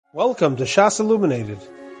Welcome to Shas Illuminated.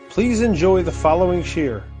 Please enjoy the following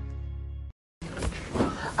shir.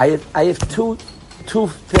 I have two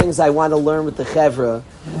things I want to learn with the Chevra.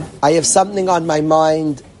 I have something on my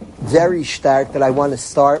mind very stark that I want to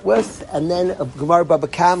start with, and then a Gemara Baba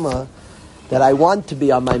Kama that I want to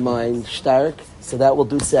be on my mind stark, so that will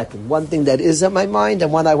do second. One thing that is on my mind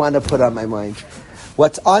and one I want to put on my mind.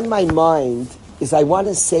 What's on my mind is I want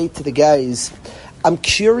to say to the guys, I'm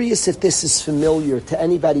curious if this is familiar to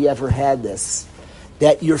anybody ever had this,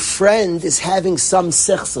 that your friend is having some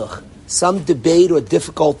sichsach, some debate or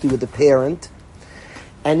difficulty with a parent,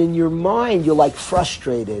 and in your mind you're like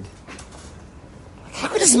frustrated. How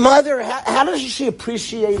could his mother, how does she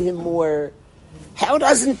appreciate him more? How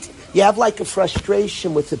doesn't, you have like a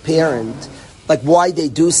frustration with the parent, like why they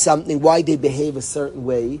do something, why they behave a certain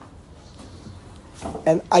way.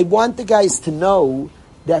 And I want the guys to know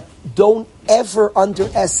that don't ever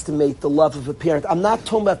underestimate the love of a parent. I'm not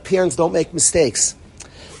talking about parents don't make mistakes.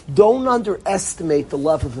 Don't underestimate the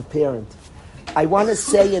love of a parent. I want to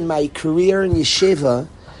say in my career in yeshiva,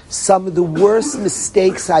 some of the worst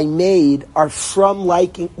mistakes I made are from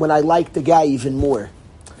liking when I liked the guy even more.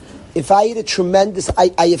 If I had a tremendous,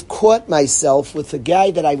 I have caught myself with a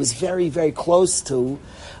guy that I was very, very close to,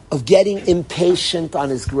 of getting impatient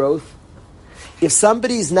on his growth. If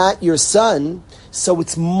somebody's not your son, so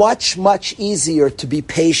it's much, much easier to be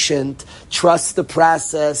patient, trust the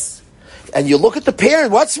process. And you look at the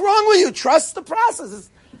parent, what's wrong with you? Trust the process.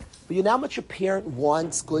 But you know how much a parent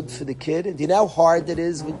wants good for the kid? And do you know how hard it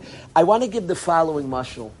is? I want to give the following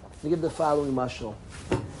mashal.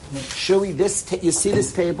 Shui, you see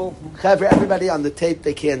this table? Everybody on the tape,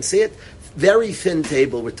 they can't see it. Very thin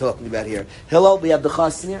table we're talking about here. Hillel, we have the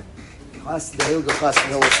chassan here. The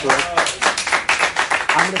Hillel story.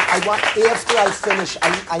 After I finish,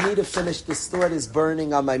 I need to finish the story that's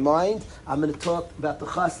burning on my mind. I'm going to talk about the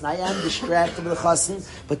chassan. I am distracted with the chassan,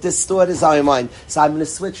 but this thought is on my mind. So I'm going to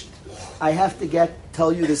switch. I have to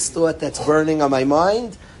tell you this thought that's burning on my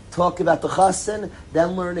mind, talk about the chassan,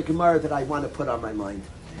 then learn a Gemara that I want to put on my mind.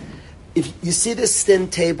 If you see this thin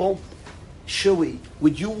table, Shui,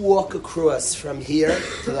 would you walk across from here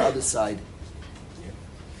to the other side?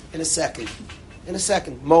 In a second.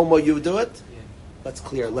 Momo, you do it? Let's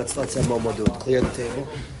clear. Let's have Momo do it. Clear the table.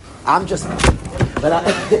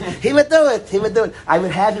 He would do it. I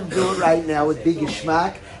would have him do it right now with big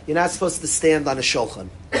geschmack. You're not supposed to stand on a shulchan.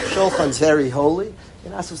 Shulchan's very holy.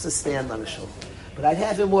 You're not supposed to stand on a shulchan. But I'd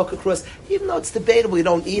have him walk across, even though it's debatable, you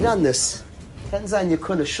don't eat on this. Depends on your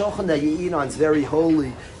kun. A shulchan that you eat on is very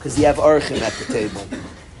holy because you have archim at the table.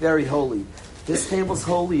 Very holy. This table's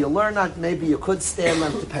holy. You learn on, maybe you could stand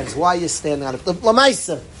on it. Depends why you stand on it.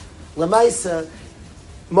 Lamaisa.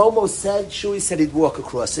 Momo said, Shui said he'd walk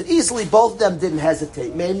across it. Easily, both of them didn't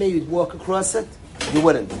hesitate. Maybe you'd walk across it? You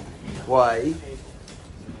wouldn't. Why?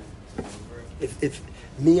 If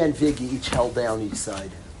me and Viggy each held down each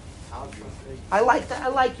side. I like that. I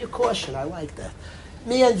like your caution. I like that.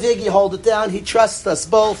 Me and Viggy hold it down. He trusts us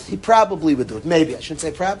both. He probably would do it. Maybe. I shouldn't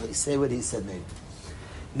say probably. Say what he said maybe.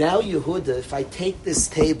 Now, Yehuda, if I take this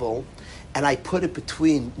table and I put it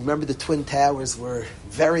between, remember the Twin Towers were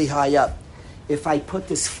very high up. If I put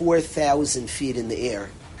this 4,000 feet in the air,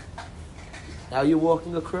 now you're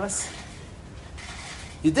walking across?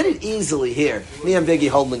 You did it easily here. Me and Viggy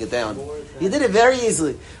holding it down. You did it very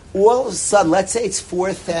easily. All of a sudden, let's say it's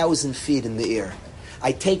 4,000 feet in the air.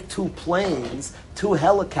 I take two planes, two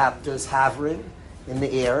helicopters hovering in the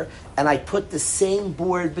air, and I put the same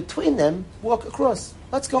board between them, walk across.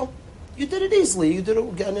 Let's go. You did it easily. You did it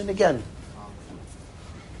again and again.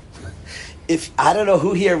 If I don't know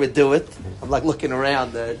who here would do it, I'm like looking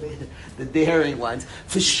around the daring ones.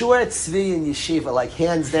 For sure, it's Tzvi in yeshiva, like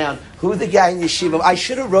hands down. Who the guy in yeshiva? I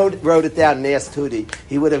should have wrote it down and asked Hudi.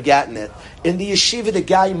 He would have gotten it. In the yeshiva, the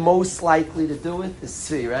guy most likely to do it is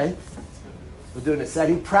Tzvi, right? We're doing it. So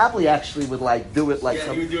he probably actually would do it like.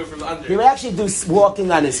 Yeah, he would do it from under. He would actually do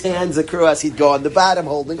walking on his hands across. He'd go on the bottom,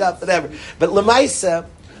 holding up, whatever. But Lamaisa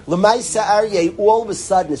Aryeh, all of a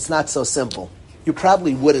sudden, it's not so simple. You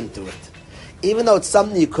probably wouldn't do it. Even though it's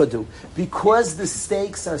something you could do. Because the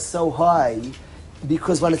stakes are so high,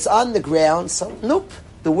 because when it's on the ground, so nope.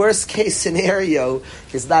 The worst case scenario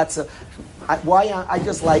is not so. I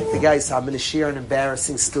just like the guys. So I'm going to share an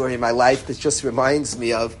embarrassing story in my life that just reminds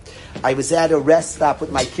me of. I was at a rest stop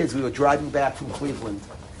with my kids. We were driving back from Cleveland.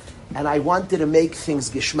 And I wanted to make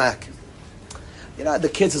things geschmack. You know, the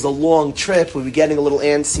kids is a long trip. We were getting a little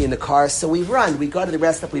antsy in the car, so we run. We go to the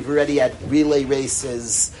rest stop. We've already had relay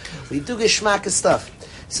races. We do geschmack stuff.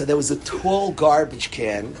 So there was a tall garbage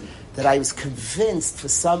can that I was convinced for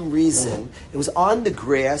some reason, it was on the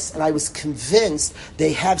grass, and I was convinced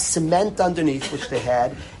they have cement underneath, which they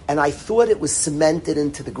had, and I thought it was cemented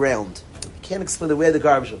into the ground. I can't explain where the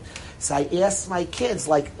garbage was. So I asked my kids,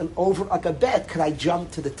 like a bet, could I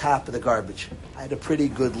jump to the top of the garbage? I had a pretty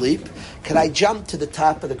good leap. Could I jump to the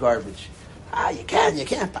top of the garbage? You can.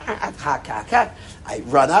 I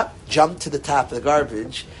run up, jump to the top of the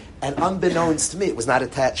garbage, and unbeknownst to me, it was not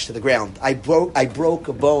attached to the ground. I broke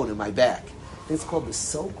a bone in my back. I think it's called the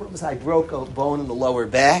sacrum. I broke a bone in the lower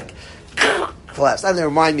back. Collapsed. That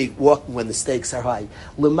remind me walking when the stakes are high.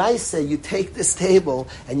 L'maisa, you take this table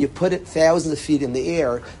and you put it thousands of feet in the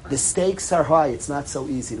air. The stakes are high. It's not so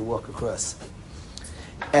easy to walk across.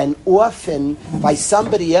 And often, by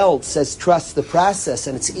somebody else says trust the process,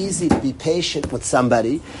 and it's easy to be patient with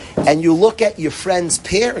somebody. And you look at your friend's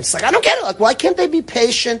parents, like, I don't get it. Like, why can't they be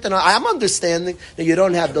patient? And I'm understanding that you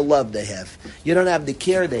don't have the love they have. You don't have the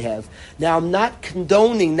care they have. Now, I'm not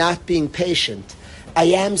condoning not being patient. I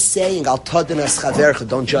am saying, don't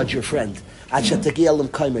judge your friend.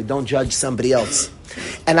 Don't judge somebody else.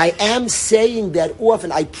 And I am saying that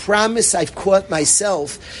often. I promise I've caught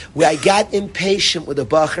myself where I got impatient with a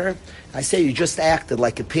bacher. I say, you just acted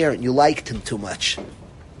like a parent. You liked him too much.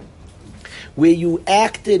 Where you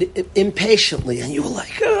acted impatiently and you were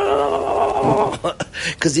like, oh,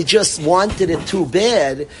 because you just wanted it too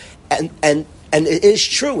bad. And it is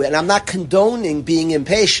true. And I'm not condoning being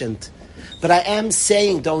impatient. But I am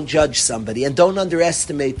saying don't judge somebody and don't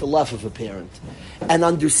underestimate the love of a parent. And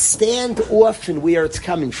understand often where it's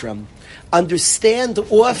coming from. Understand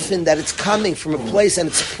often that it's coming from a place, and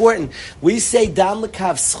it's important. We say Dan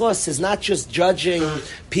L'Kav Schos is not just judging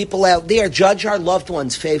people out there. Judge our loved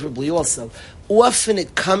ones favorably also. Often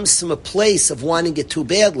it comes from a place of wanting it too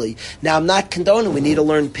badly. Now, I'm not condoning we need to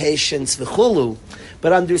learn patience, v'chulu,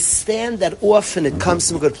 but understand that often it comes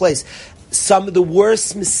from a good place. Some of the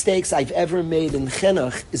worst mistakes I've ever made in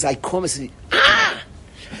chinuch is I come and say,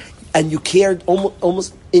 and you cared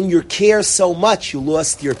almost in your care so much you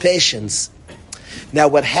lost your patience. Now,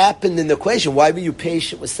 what happened in the equation? Why were you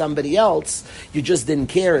patient with somebody else? You just didn't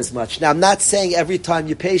care as much. Now, I'm not saying every time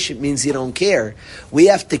you're patient means you don't care. We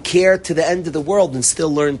have to care to the end of the world and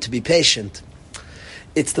still learn to be patient.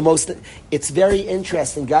 It's very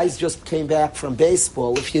interesting. Guys just came back from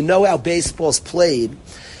baseball. If you know how baseball's played,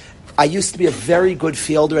 I used to be a very good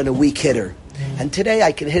fielder and a weak hitter. And today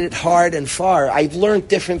I can hit it hard and far. I've learned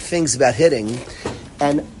different things about hitting.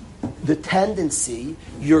 And the tendency,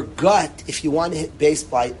 your gut, if you want to hit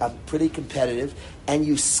baseball, I'm pretty competitive, and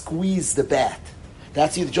you squeeze the bat.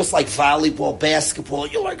 That's either just like volleyball, basketball,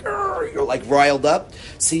 you're like riled up.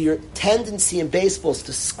 See, your tendency in baseball is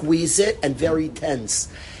to squeeze it and very tense.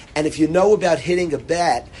 And if you know about hitting a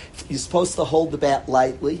bat, you're supposed to hold the bat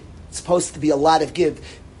lightly. It's supposed to be a lot of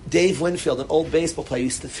give. Dave Winfield, an old baseball player,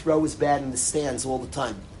 used to throw his bat in the stands all the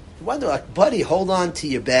time. You wonder, like, buddy, hold on to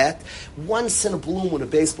your bat. Once in a blue moon, when a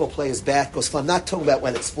baseball player's bat goes flat. I'm not talking about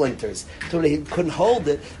when it splinters. When he couldn't hold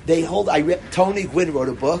it, Tony Gwynn wrote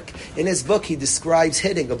a book. In his book, he describes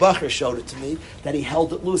hitting. A bacher showed it to me, that he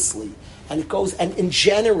held it loosely. And it goes, and in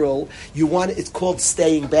general, it's called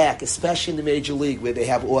staying back, especially in the major league where they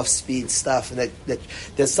have off-speed stuff, and that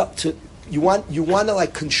there's up to. You want to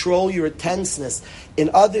like control your tenseness. In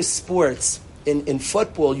other sports, in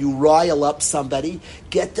football, you rile up somebody,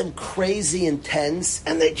 get them crazy intense,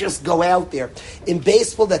 and they just go out there. In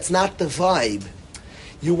baseball, that's not the vibe.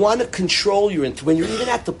 You want to control your when you're even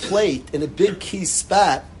at the plate in a big key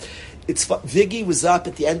spot. Viggy was up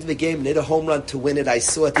at the end of the game and hit a home run to win it. I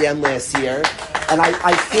saw at the end last year, and I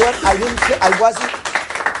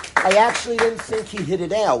actually didn't think he hit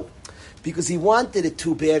it out. Because he wanted it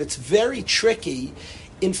too bad. It's very tricky.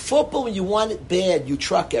 In football, when you want it bad, you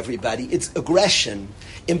truck everybody. It's aggression.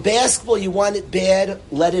 In basketball, you want it bad,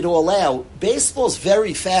 let it all out. Baseball is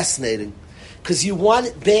very fascinating. Because you want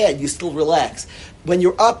it bad, you still relax. When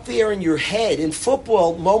you're up there in your head, in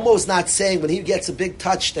football, Momo's not saying, when he gets a big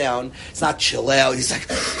touchdown, it's not chill out. He's like,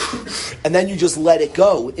 and then you just let it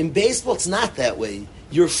go. In baseball, it's not that way.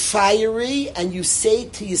 You're fiery, and you say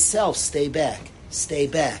to yourself, stay back, stay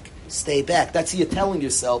back. Stay back. That's what you're telling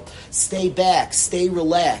yourself. Stay back. Stay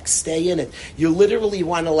relaxed. Stay in it. You literally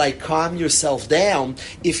want to like calm yourself down.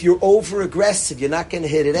 If you're over aggressive, you're not going to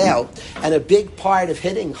hit it out. And a big part of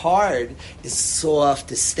hitting hard is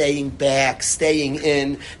soft, is staying back, staying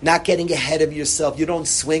in, not getting ahead of yourself. You don't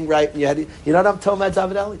swing right when you're heading. You know what I'm talking about,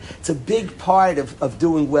 David Ali? It's a big part of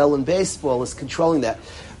doing well in baseball is controlling that.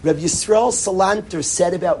 Rabbi Yisrael Salanter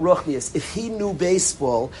said about Ruchnius, if he knew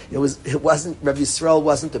baseball, Rabbi Yisrael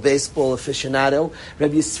wasn't a baseball aficionado.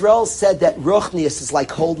 Rabbi Yisrael said that Ruchnius is like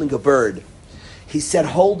holding a bird. He said,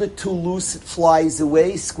 hold it too loose, it flies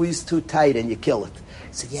away. Squeeze too tight, and you kill it.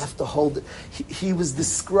 He said, you have to hold it. He was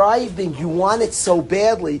describing, you want it so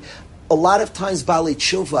badly. A lot of times, Baalei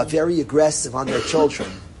Tshuva are very aggressive on their children.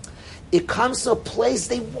 It comes to a place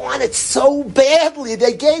they want it so badly.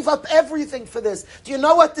 They gave up everything for this. Do you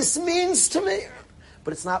know what this means to me?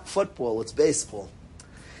 But it's not football, it's baseball.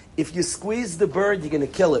 If you squeeze the bird, you're going to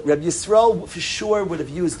kill it. Rabbi Yisrael for sure would have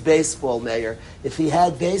used baseball, Mayor. If he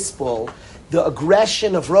had baseball, the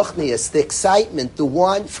aggression of Ruchnius, the excitement, the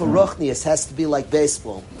want for Ruchnius has to be like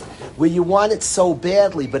baseball. Where you want it so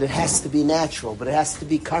badly, but it has to be natural, but it has to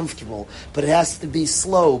be comfortable, but it has to be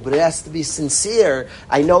slow, but it has to be sincere.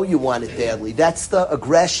 I know you want it badly. That's the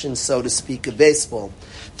aggression, so to speak, of baseball.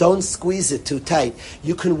 Don't squeeze it too tight.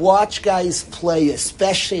 You can watch guys play,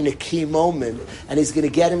 especially in a key moment, and he's going to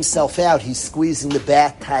get himself out. He's squeezing the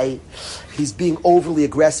bat tight. He's being overly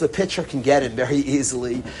aggressive. A pitcher can get it very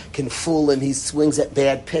easily, can fool him. He swings at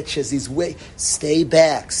bad pitches. Stay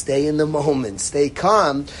back, stay in the moment, stay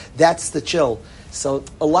calm. That's the chill. So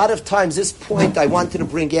a lot of times, this point I wanted to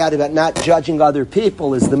bring out about not judging other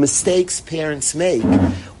people is the mistakes parents make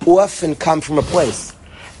often come from a place.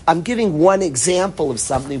 I'm giving one example of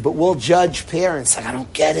something, but we'll judge parents. Like, I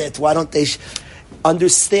don't get it. Why don't they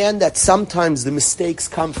understand that sometimes the mistakes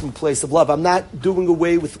come from a place of love? I'm not doing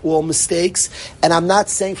away with all mistakes, and I'm not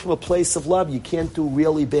saying from a place of love you can't do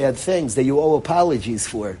really bad things that you owe apologies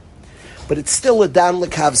for. But it's still a dan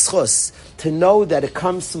l'kav zchus. To know that it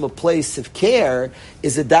comes from a place of care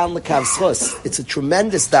is a dan l'kav zchus. It's a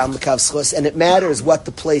tremendous dan l'kav zchus, and it matters what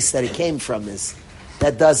the place that it came from is.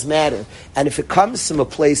 That does matter. And if it comes from a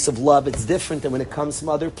place of love, it's different than when it comes from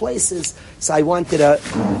other places. So I wanted to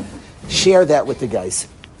share that with the guys.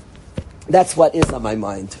 That's what is on my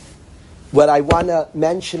mind. What I want to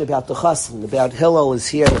mention about the chassan, about Hillel is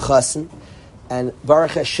here, the chassan, and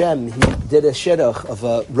Baruch Hashem, he did a shidduch of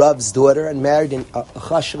a Rav's daughter and married a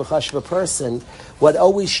chashav person. What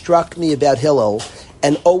always struck me about Hillel,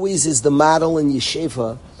 and always is the model in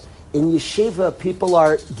yeshiva people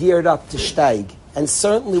are geared up to steig. And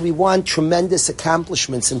certainly we want tremendous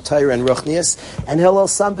accomplishments in Torah and Ruchnius. And Hillel,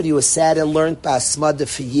 somebody who has sat and learned Basmada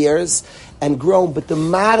for years and grown. But the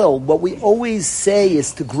model, what we always say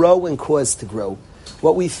is to grow and cause to grow.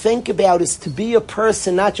 What we think about is to be a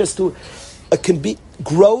person, not just to...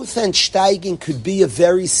 growth and steiging could be a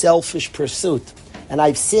very selfish pursuit. And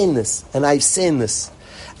I've seen this,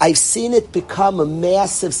 I've seen it become a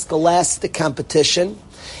massive scholastic competition,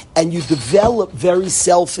 and you develop very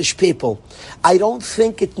selfish people. I don't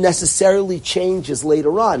think it necessarily changes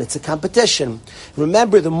later on. It's a competition.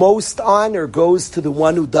 Remember, the most honor goes to the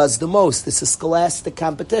one who does the most. It's a scholastic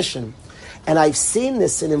competition. And I've seen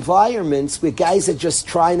this in environments where guys are just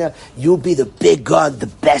trying to, you'll be the big gun, the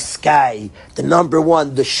best guy, the number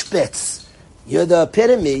one, the spitz. You're the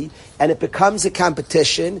epitome, and it becomes a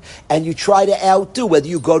competition, and you try to outdo, whether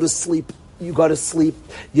you go to sleep, you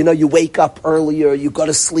wake up earlier, you go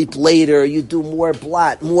to sleep later, you do more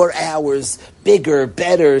blot, more hours, bigger,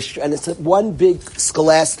 better, and it's one big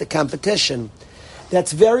scholastic competition.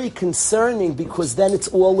 That's very concerning because then it's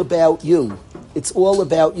all about you. It's all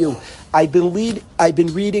about you. I've been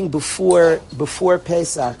reading before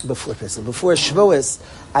Shavuos.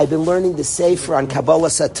 I've been learning the Sefer on Kabbalah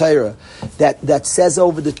Satira that says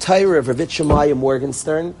over the Torah of Rav Shemaiah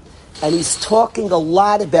Morgenstern. And he's talking a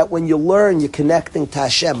lot about when you learn, you're connecting to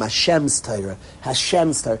Hashem, Hashem's Torah.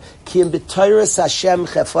 Ki im b'Torahs Hashem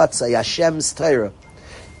chefatzai, Hashem's Torah.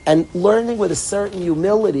 And learning with a certain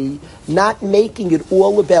humility, not making it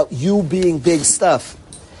all about you being big stuff.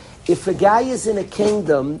 If a guy is in a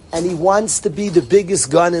kingdom and he wants to be the biggest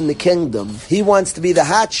gun in the kingdom, he wants to be the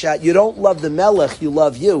hot shot, you don't love the melech, you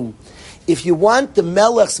love you. If you want the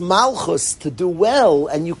melech's malchus to do well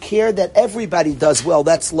and you care that everybody does well,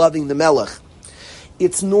 that's loving the melech.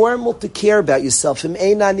 It's normal to care about yourself.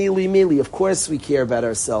 Of course we care about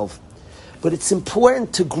ourselves. But it's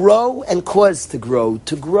important to grow and cause to grow.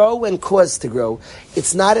 To grow and cause to grow.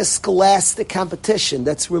 It's not a scholastic competition.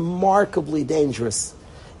 That's remarkably dangerous.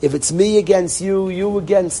 If it's me against you, you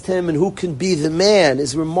against him, and who can be the man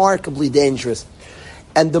is remarkably dangerous.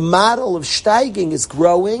 And the model of steiging is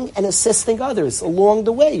growing and assisting others along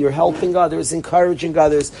the way. You're helping others, encouraging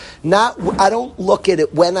others. I don't look at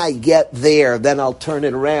it when I get there, then I'll turn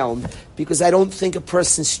it around, because I don't think a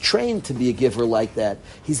person's trained to be a giver like that.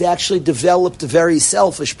 He's actually developed a very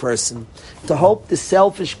selfish person. To hope the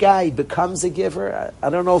selfish guy becomes a giver, I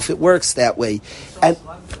don't know if it works that way. And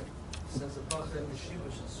Says a Bach and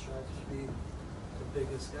Yeshiva should strive to be the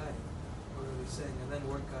biggest guy. What are we saying? And then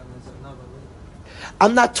work on as another leader.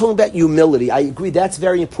 I'm not talking about humility. I agree, that's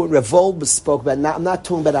very important. Rav Wolbe spoke about. I'm not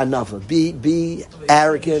talking about anava. Be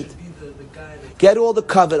arrogant. Get all the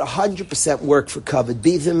covet. 100% work for covet.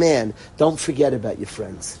 Be the man. Don't forget about your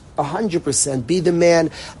friends. 100%. Be the man.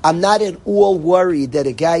 I'm not at all worried that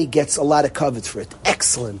a guy gets a lot of covet for it.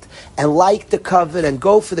 Excellent. And like the covet and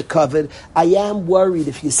go for the covet. I am worried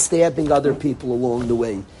if you're stabbing other people along the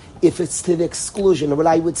way. If it's to the exclusion. And what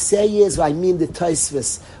I would say is, I mean the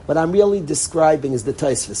Taisvis. What I'm really describing is the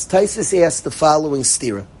Taisvis. Taisvis asked the following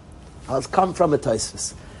stira. I'll come from a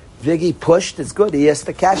Taisvis. Vigi pushed, it's good. He asked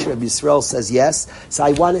the Kasher. Rabbi Yisrael says yes. So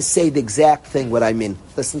I want to say the exact thing, what I mean.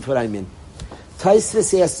 Listen to what I mean.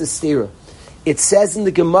 Taisvis asked the stira. It says in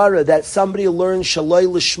the Gemara that somebody learns Shaloi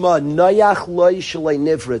Lishma, Noyach Loi Shaloi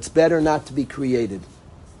Nivra. It's better not to be created.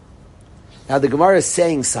 Now the Gemara is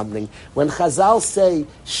saying something. When Chazal say,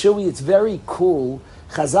 Shui, it's very cool.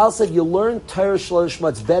 Chazal said, you learn Torah Shaloi Lishma,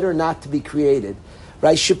 it's better not to be created.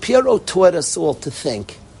 Right? Shapiro taught us all to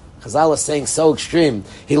think. Chazal is saying so extreme.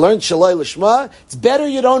 He learned Shaloi Lishma, it's better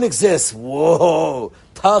you don't exist. Whoa,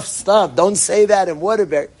 tough stuff. Don't say that in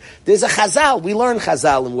Waterbury. There's a Chazal. We learn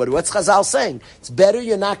Chazal in Waterbury. What's Chazal saying? It's better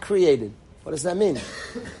you're not created. What does that mean?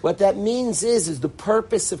 What that means is the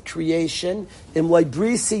purpose of creation in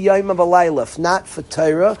Leibrisi Yom Avalayla, not for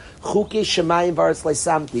Torah, Chuki Shemayim Varetz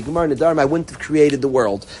Leisamti. Gemara Nedarim, I wouldn't have created the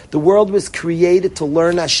world. The world was created to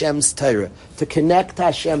learn Hashem's Torah, to connect to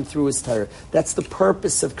Hashem through His Torah. That's the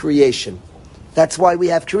purpose of creation. That's why we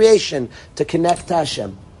have creation, to connect to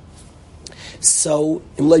Hashem. So,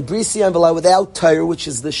 in Leibrisi Yom Avalayla, without Torah, which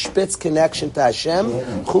is the Spitz connection to Hashem,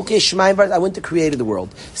 Chuki Shemayim Varetz, I wouldn't have created the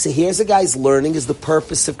world. So here's a guy's learning is the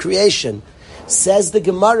purpose of creation. Says the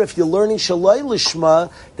Gemara, if you're learning Shaloi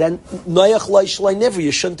Lishma, then Noyach Loi Shaloi Nivra,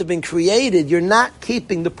 you shouldn't have been created. You're not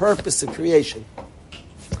keeping the purpose of creation.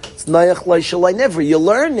 It's Noyach Loi Shaloi Nivra. You're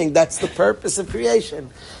learning, that's the purpose of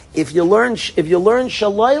creation. If you learn Shaloi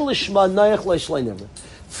Lishma, Noyach Loi Shaloi Nivra.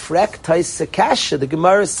 Frek Tais Sekasha, the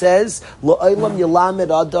Gemara says, Lo'olam Yelamed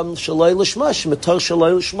Adam Shaloi Lishma, Shematoh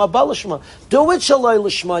Shaloi Lishma Balishma. Do it Shaloi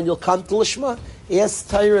Lishma and you'll come to Lishma. Ask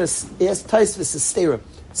Taisvis Estera.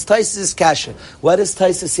 It's Taisvis Kasha. What does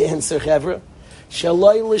Taisvis answer, Chevra?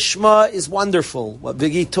 Shaloi Lishma is wonderful. What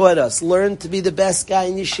Biggie taught us. Learn to be the best guy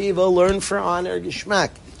in yeshiva. Learn for honor,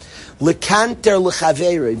 Gishmak. Lekanter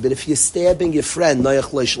Lechaveri. But if you're stabbing your friend,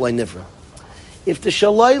 Noyach Lo Shaloi Nivra. If the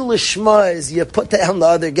Shaloi Lishma is you put down the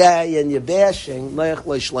other guy and you're bashing, Noyach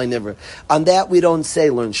Lo Shaloi Nivra. On that we don't say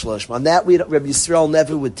learn Shaloi Lishma. On that Rabbi Yisrael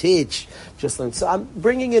never would teach. Just learn. So I'm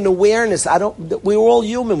bringing in awareness. We're all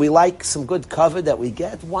human. We like some good cover that we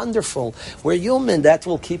get. Wonderful. We're human. That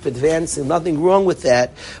will keep advancing. Nothing wrong with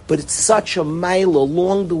that. But it's such a mile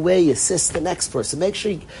along the way. Assist the next person. Make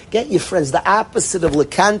sure you get your friends. The opposite of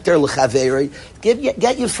lekanter lechaveri.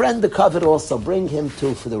 Get your friend the cover also. Bring him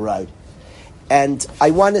too for the ride. And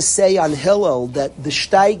I want to say on Hillel that the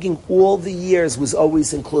steiging all the years was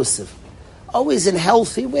always inclusive. Always in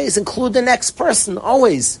healthy ways. Include the next person.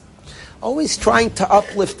 Always. Always trying to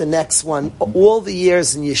uplift the next one. All the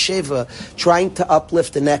years in yeshiva, trying to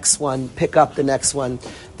uplift the next one, pick up the next one.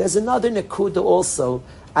 There's another nekuda also.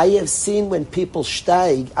 I have seen when people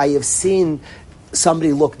steig, I have seen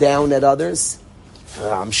somebody look down at others.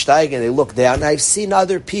 I'm steiging, they look down. I've seen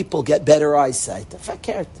other people get better eyesight. If I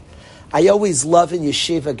cared. I always love in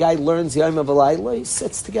yeshiva, a guy learns Yom Avalayla, he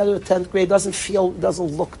sits together at 10th grade,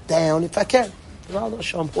 doesn't look down. If I can.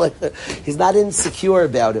 He's not insecure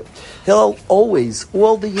about it. He'll always,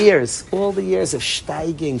 all the years of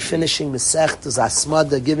steiging, finishing Masechtas,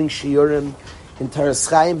 Asmada, giving Shiurim in Teres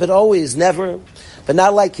Chaim, but always, never, but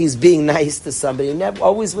not like he's being nice to somebody, never,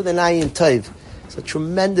 always with an ayin tov. So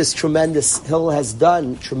tremendous, Hill has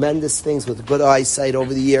done tremendous things with good eyesight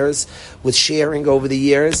over the years, with sharing over the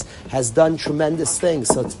years, has done tremendous things.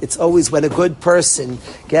 So it's always when a good person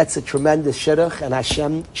gets a tremendous shidduch and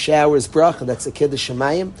Hashem showers bracha, that's a kiddush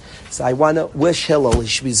shemayim. So I want to wish Hillel, he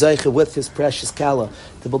should be zeicha with his precious kala,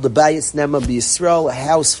 to build a bayis nema b'Yisrael, a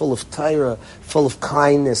house full of Torah, full of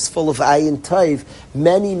kindness, full of ayin tov,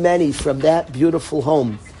 many from that beautiful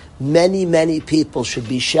home. Many people should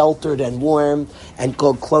be sheltered and warm and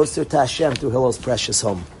go closer to Hashem through Hillel's precious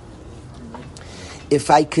home.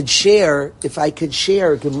 If I could share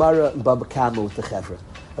Gemara and Baba Kama with the Chevra.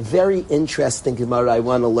 A very interesting Gemara I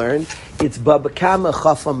want to learn. It's Baba Kama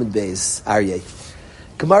Chafam and Beis Aryeh.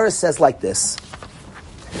 Gemara says like this.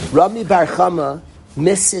 Rami Bar Chama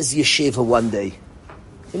misses yeshiva one day.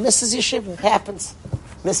 He misses yeshiva. It happens.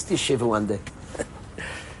 Missed yeshiva one day.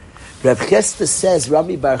 Reb Chesta says,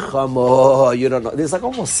 Rami Bar Chama, oh, you don't know. It's like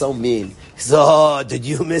almost so mean. He says, oh, did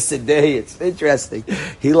you miss a day? It's interesting.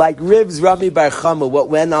 He like ribs Rami Bar Chama, what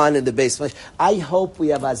went on in the basement. I hope we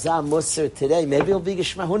have Azam Musar today. Maybe it'll be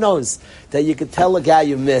Geshma. Who knows? That you could tell a guy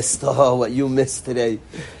you missed. Oh, what you missed today.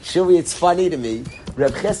 Shuri, it's funny to me.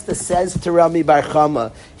 Reb Chesta says to Rami Bar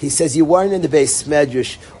Chama, he says, you weren't in the base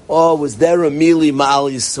medrash. Oh, was there a Mili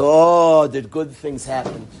Mali? Oh, did good things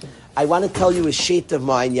happen? I want to tell you a sheet of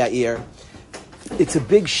mine, Yair. It's a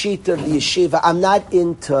big sheet of the yeshiva. I'm not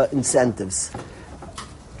into incentives.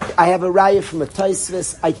 I have a raya from a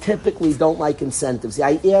Taisvis. I typically don't like incentives.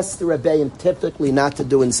 I ask the Rabbi typically not to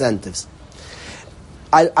do incentives.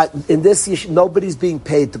 In this, nobody's being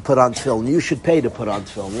paid to put on tefillin. You should pay to put on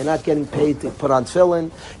tefillin. You're not getting paid to put on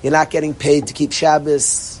tefillin. You're not getting paid to keep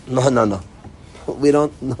Shabbos. No. We're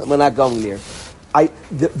not going there.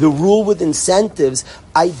 The rule with incentives,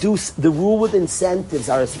 the rule with incentives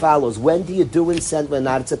are as follows. When do you do incentive or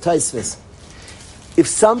not? It's a taisvis. If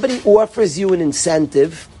somebody offers you an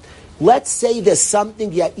incentive, let's say there's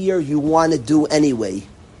something, Yair, you want to do anyway,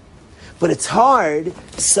 but it's hard,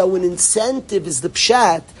 so an incentive is the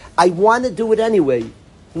pshat, I want to do it anyway.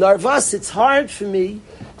 Narvas, it's hard for me,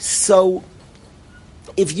 so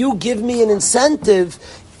if you give me an incentive,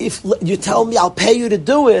 if you tell me I'll pay you to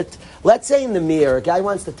do it, let's say in the mirror, a guy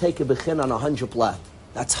wants to take a bechin on 100 plat.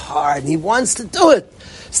 That's hard, and he wants to do it.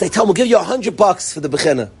 So they tell him, we'll give you $100 for the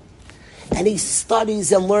bechina. And he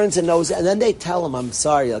studies and learns and knows, and then they tell him, I'm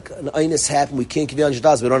sorry, like, an illness happened, we can't give you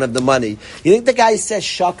 $100, we don't have the money. You think the guy says,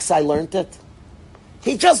 shucks, I learned it?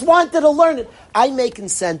 He just wanted to learn it. I make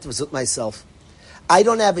incentives with myself. I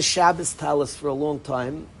don't have a Shabbos talus for a long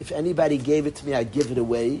time. If anybody gave it to me, I'd give it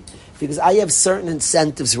away. Because I have certain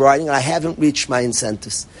incentives writing, and I haven't reached my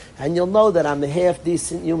incentives. And you'll know that I'm a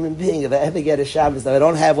half-decent human being. If I ever get a Shabbos, that I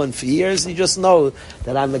don't have one for years, you just know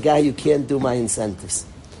that I'm a guy who can't do my incentives.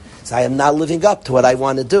 So I am not living up to what I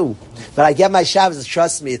want to do. But I get my Shabbos,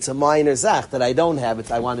 trust me, it's a minor zach that I don't have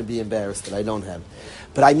it. I want to be embarrassed that I don't have it.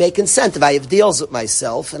 But I make incentive. I have deals with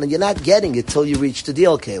myself, and you're not getting it till you reach the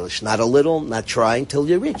deal, Kalish. Not a little, not trying, till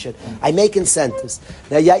you reach it. I make incentives.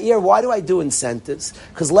 Now, Yair, why do I do incentives?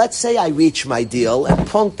 Because let's say I reach my deal, and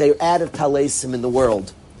punk, they're out of talesim in the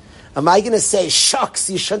world. Am I going to say, shucks,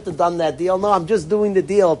 you shouldn't have done that deal? No, I'm just doing the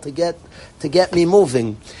deal to get me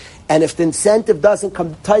moving. And if the incentive doesn't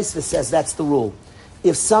come, Taisva says that's the rule.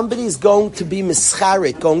 If somebody's going to be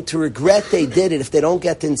mischarit, going to regret they did it, if they don't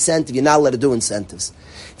get the incentive, you're not allowed to do incentives.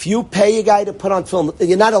 If you pay a guy to put on film,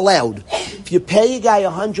 you're not allowed. If you pay a guy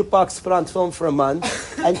 $100 to put on film for a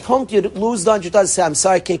month, and punk, you lose the $100, say, I'm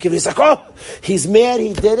sorry, I can't give you. He's like, oh, he's mad,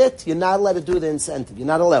 he did it. You're not allowed to do the incentive. You're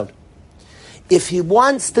not allowed. If he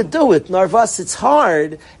wants to do it, Narvas, it's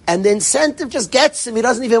hard, and the incentive just gets him, he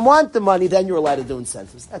doesn't even want the money, then you're allowed to do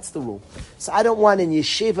incentives. That's the rule. So I don't want in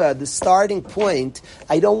yeshiva, the starting point,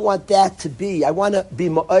 I don't want that to be, I want to be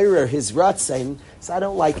ma'orer, his ratzain, so I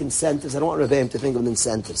don't like incentives, I don't want Rabbi to think of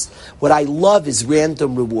incentives. What I love is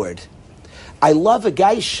random reward. I love a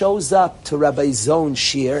guy shows up to Rabbi Zone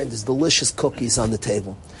Shir, and there's delicious cookies on the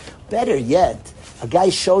table. Better yet, a guy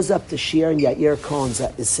shows up to Shir, and Yair Cohen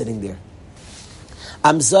is sitting there.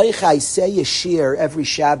 I'm Zoich, I say a shir every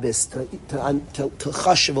Shabbos to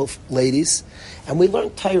Chashuv ladies, and we learn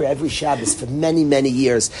Torah every Shabbos for many, many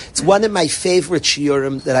years. It's one of my favorite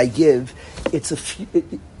shiurim that I give.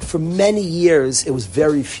 For many years, it was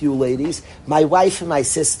very few ladies. My wife and my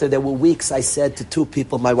sister, there were weeks I said to two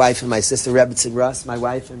people, my wife and my sister, Rebbe and Russ, my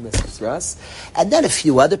wife and Mrs. Russ, and then a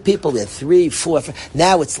few other people, there 3, 4, 5.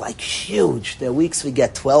 Now it's like huge. There are weeks we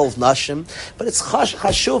get 12 nashim, but it's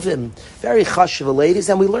chashuvim, very chashuv ladies,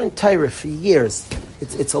 and we learn Torah for years.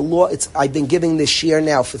 It's a law. I've been giving this shir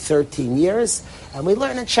now for 13 years, and we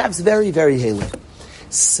learn in Shabbos very, very hailing.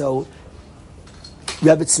 So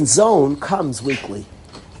Rebbetzin Zone comes weekly,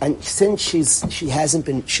 and since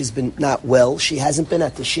she's been not well, she hasn't been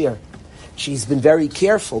at the shir. She's been very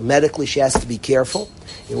careful. Medically, she has to be careful.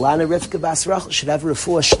 Ilana Rivka Bas Rachel should have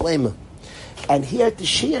refuah shlema. And here at the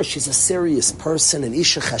shir, she's a serious person, and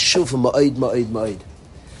isha chashuv ma'od, ma'od, ma'od.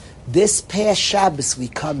 This past Shabbos, we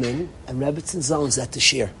come in, and Rebbetzin Zone's at the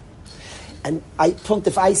shir. And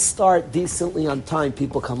if I start decently on time,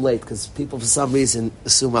 people come late, because people, for some reason,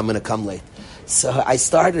 assume I'm going to come late. So I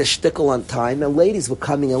started a shtickle on time, and ladies were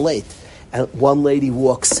coming in late. And one lady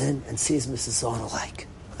walks in and sees Mrs. Zona like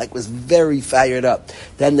was very fired up.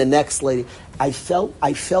 Then the next lady, I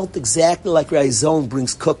felt exactly like Ray Zone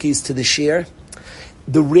brings cookies to the shir.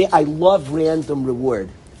 I love random reward.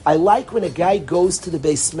 I like when a guy goes to the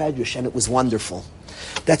Beis Medrash and it was wonderful.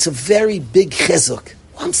 That's a very big chizuk.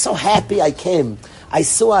 I'm so happy I came. I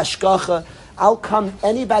saw Ashkacha. I'll come,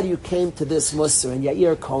 anybody who came to this Musar, and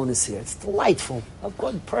Yair Cohen is here. It's delightful.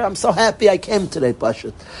 I'm so happy I came today,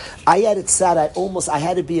 Pashut. I had it sad, I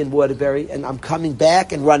had to be in Waterbury, and I'm coming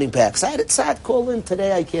back and running back. So I had it sad, call in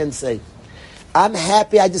today, I can't say. I'm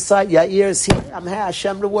happy, I decided Yair is here. I'm happy,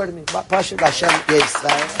 Hashem rewarded me. Pashut, Hashem gave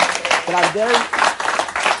sad. But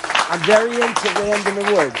I'm very into random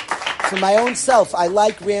reward. For my own self, I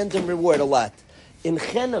like random reward a lot. In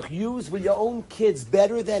chinuch, use with your own kids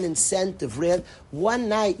better than incentive. One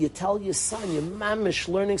night, you tell your son, your mamish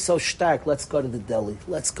learning so stark, let's go to the deli.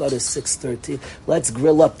 Let's go to 6:30. Let's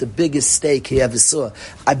grill up the biggest steak he ever saw.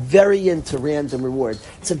 I'm very into random reward.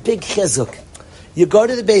 It's a big chizuk. You go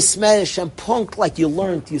to the Beis Medrash and punk like you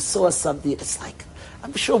learned, you saw something. It's like,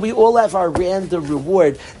 I'm sure we all have our random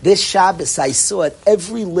reward. This Shabbos, I saw it.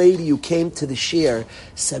 Every lady who came to the shir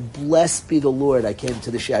said, blessed be the Lord, I came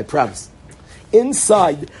to the shir, I promise.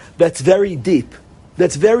 Inside, that's very deep.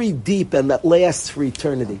 That's very deep and that lasts for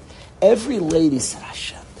eternity. Every lady said,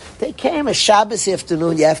 Hashem. They came a Shabbos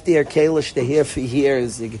afternoon, you have to hear Kalish, they hear for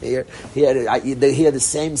years, they hear the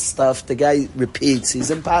same stuff, the guy repeats,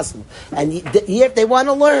 he's impossible. And they want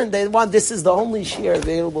to learn, this is the only shir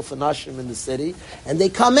available for Nashim in the city, and they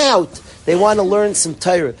come out, they want to learn some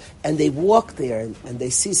Torah, and they walk there, and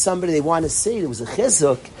they see somebody they want to see, there was a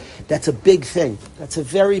chizuk, that's a big thing, that's a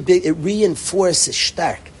very big, it reinforces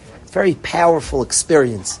stark, very powerful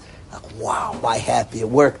experience. Like, wow, am I happy, it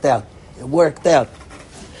worked out. It worked out.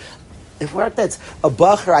 A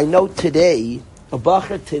bacher I know today,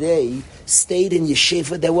 stayed in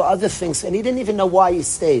yeshiva. There were other things, and he didn't even know why he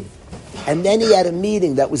stayed. And then he had a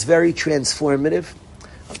meeting that was very transformative.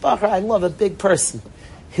 A bacher I love, a big person.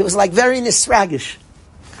 He was like very nisragish.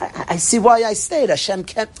 I see why I stayed. Hashem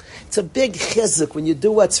kept. It's a big chizuk when you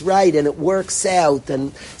do what's right and it works out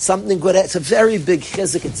and something good. It's a very big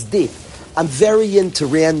chizuk. It's deep. I'm very into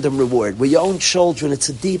random reward. With your own children, it's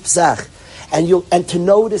a deep zach. And to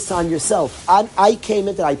notice on yourself. I came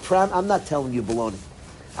into, I'm not telling you baloney.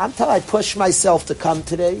 I pushed myself to come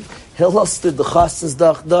today. Hillel stood the chasnas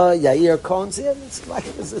dachda, Yair Cohen.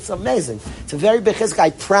 It's amazing. It's a very big chizuk. I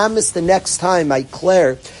promise the next time I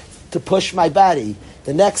declare to push my body.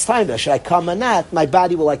 The next time, should I come or not, my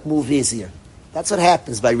body will move easier. That's what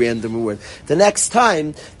happens by random reward. The next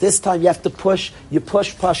time, this time you have to push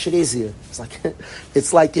it easier.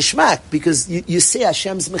 It's like Yishmak, because you see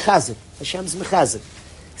Hashem's mechazik. Hashem's mechazik.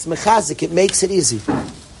 It's mechazik, it makes it easy.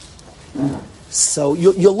 So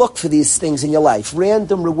you look for these things in your life.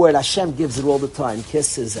 Random reward, Hashem gives it all the time.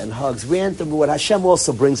 Kisses and hugs. Random reward, Hashem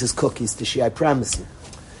also brings his cookies to Shia, I promise you.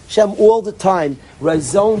 Hashem all the time.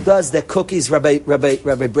 Razon does their cookies. Rabbi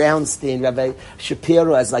Brownstein, Rabbi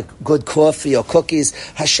Shapiro has good coffee or cookies.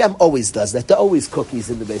 Hashem always does that. There are always cookies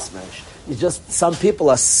in the Beis Medrash. Some people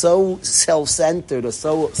are so self-centered or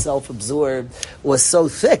so self-absorbed or so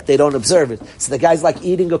thick they don't observe it. So the guy's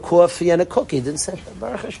eating a coffee and a cookie. He didn't say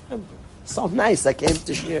Baruch Hashem. So nice. I came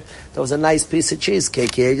to shir. There was a nice piece of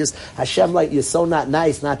cheesecake here. Hashem, you're so not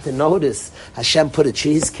nice not to notice. Hashem put a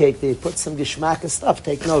cheesecake there. Put some geschmack and stuff.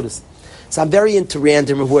 Take notice. So I'm very into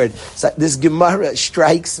random reward. So this Gemara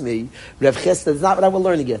strikes me. Rav Chesed, it's not what I will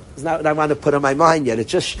learn again. It's not what I want to put on my mind yet. It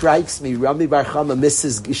just strikes me. Rami Bar Chama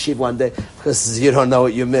misses Yeshiva one day because you don't know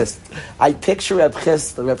what you missed. I picture Rav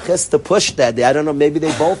Chesed. Rav Chesed pushed that day. I don't know. Maybe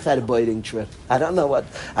they both had a boating trip. I don't know what.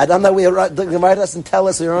 The Gemara doesn't tell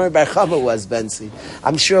us where Rami Bar Chama was, Bensi.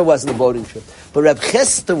 I'm sure it wasn't a boating trip. But Rav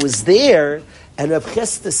Chesed was there, and Rav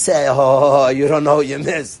Chesed said, "Oh, you don't know what you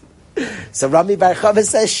missed." So Rami Bar Chava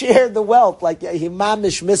says, share the wealth. He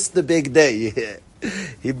mamish missed the big day.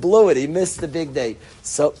 He blew it. He missed the big day.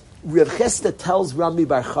 So Rav Chesed tells Rami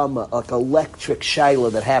Bar Chama electric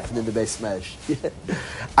shaila that happened in the Beis Medrash.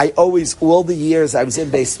 all the years I was in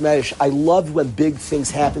Beis Medrash, I loved when big things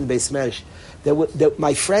happened in Beis Medrash.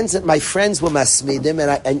 My friends were masmidim,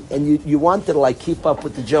 and you wanted to keep up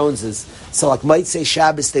with the Joneses. So might say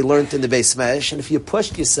Shabbos they learned in the Beis Medrash, and if you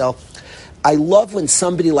pushed yourself. I love when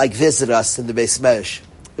somebody visit us in the Beis Medrash.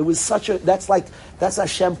 It was that's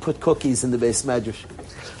Hashem put cookies in the Beis Medrash.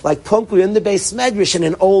 Punk, we were in the Beis Medrash and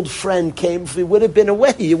an old friend came. If we would have been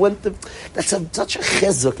away, you wouldn't have. Such a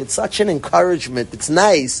chizuk. It's such an encouragement. It's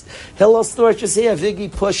nice. Hillel Storch is here.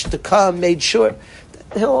 Viggy pushed to come, made sure.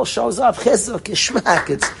 Hillel shows up. Chizuk, Ishmak.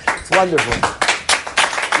 It's wonderful.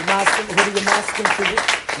 You mask him. Who do you mask him to?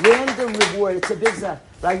 Random reward. It's a big zah.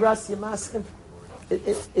 Right, Russ? You mask him.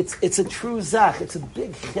 It's a true zach. It's a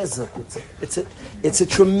big chizuk. It's a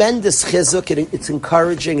tremendous chizuk. It's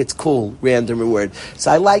encouraging. It's cool. Random reward. So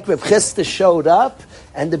I like Reb Chista showed up,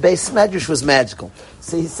 and the Beis Medrash was magical.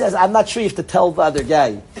 So he says, I'm not sure you have to tell the other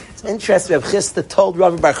guy. It's interesting. Reb Chisda told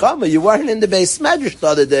Rabbi Bar Chama, you weren't in the Beis Medrash the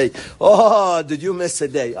other day. Oh, did you miss a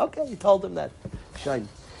day? Okay, he told him that. Shine.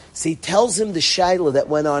 So he tells him the shaila that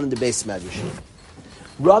went on in the Beis Medrash.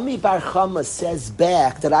 Rami Bar Chama says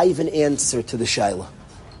back that I even answer to the shaila.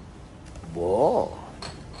 Whoa.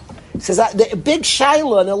 He says, the big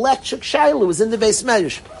shaila, an electric shaila, was in the Beis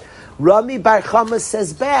Medrash. Rami Bar Chama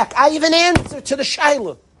says back, I even answer to the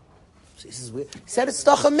shaila. So he says, he said, it's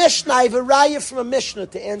doch a Mishnah. I have a raya from a Mishnah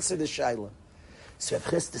to answer the shaila. So Reb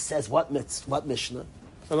Chisda says, what Mishnah?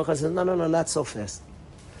 Rami says, no, not so fast.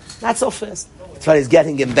 Not so fast. That's why he's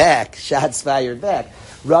getting him back. Shots fired back.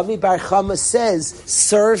 Rami Bar Chama says,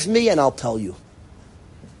 serve me and I'll tell you.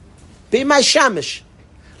 Be my shamish.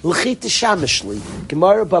 L'chita shamishli.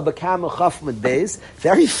 Gemara Baba Kama Chafmad Beis.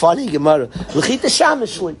 Very funny Gemara. L'chita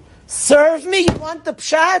shamishli. Serve me. You want the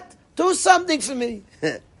pshat? Do something for me.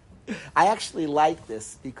 I actually like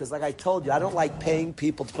this because, like I told you, I don't like paying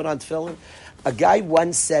people to put on tefillin. A guy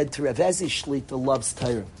once said to Rav Ezi Shlita loves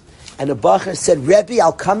Torah. And a bacher said, Rebbe,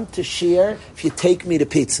 I'll come to shir if you take me to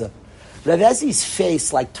pizza. Rav Ezi's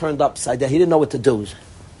face turned upside down. He didn't know what to do.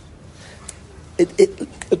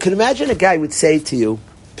 Could imagine a guy would say to you,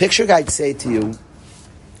 picture a guy would say to you,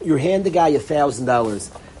 you hand the guy $1,000.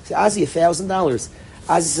 Say, Ozzy, $1,000.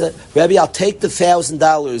 Ozzy said, Rebbe, I'll take the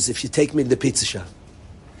 $1,000 if you take me to the pizza shop.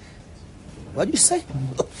 What do you say?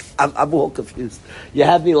 I'm all confused. You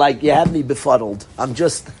have me befuddled. I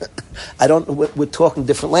don't know, we're talking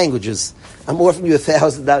different languages. I'm offering you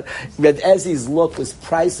 $1,000. Reb Ezi's look was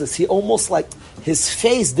priceless. He almost his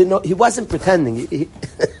face didn't know, he wasn't pretending.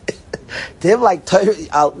 To him,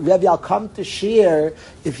 Rebbe, I'll come to shir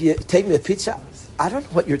if you take me to pizza. I don't know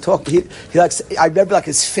what you're talking. I remember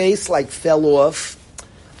his face fell off.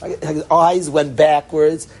 His eyes went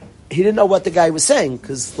backwards. He didn't know what the guy was saying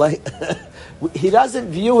because he doesn't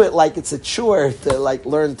view it like it's a chore to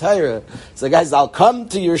learn Torah. So guys, I'll come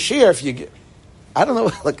to your shir if you get. I don't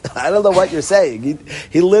know. I don't know what you're saying.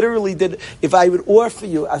 He literally did. If I would offer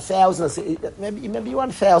you $1,000, I'd say, maybe you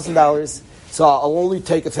want $1,000, so I'll only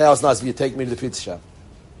take $1,000 if you take me to the pizza shop.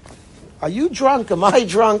 Are you drunk? Am I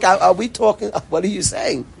drunk? Are we talking? What are you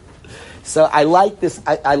saying? So I like this.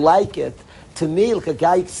 I like it. To me, a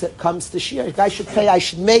guy comes to shir, a guy should pay. I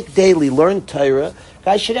should make daily, learn Torah. A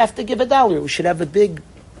guy should have to give $1. We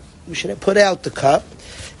should have put out the cup.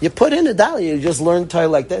 You put in $1, you just learn Torah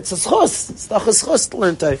like that. It's a schus. It's not a schus to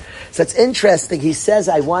learn Torah. So it's interesting. He says,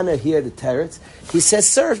 I want to hear the teretz. He says,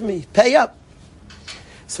 serve me, pay up.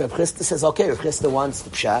 So Reb Chisda says, okay, Reb Chisda wants the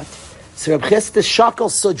pshat. So Reb Chisda shakel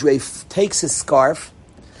sudrei takes his scarf.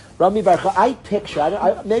 Rami Bar Chama, I picture,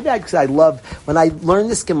 because I love, when I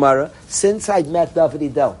learned this Gemara, since I'd met David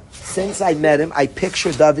Edel, since I met him, I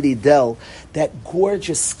picture David Edel, that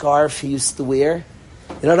gorgeous scarf he used to wear.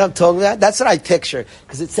 You know what I'm talking about? That's what I picture.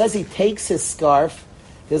 Because it says he takes his scarf.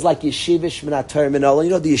 There's yeshivish minat terminal.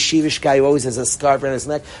 You know the yeshivish guy who always has a scarf around his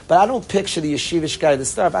neck. But I don't picture the yeshivish guy with the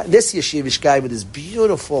scarf. This yeshivish guy with his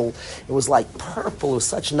beautiful, it was purple, it was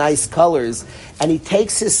such nice colors. And he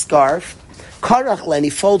takes his scarf, and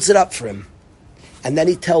he folds it up for him. And then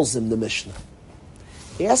he tells him the Mishnah.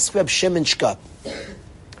 He asks Reb Shimon Shkop.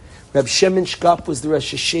 Reb Shimon Shkop was the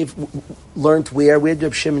Rosh Hashiv, learned where? Where did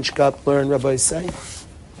Reb Shimon Shkop learn, Rabbi say?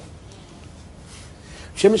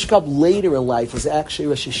 Shimon Shkop later in life was actually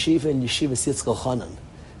Rosh Hashiva in Yeshiva Yitzchak Hanan.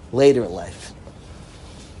 Later in life.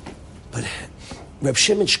 But Reb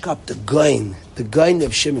Shimon Shkop, the Gaon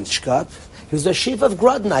Reb Shimon Shkop, he was the Yeshiva of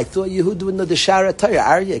Grodno. I thought Yehuda would know the Shara Torah.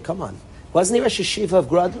 Aryeh, come on. Wasn't he Rosh Hashiva of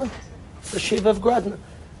Grodno? The Yeshiva of Grodno.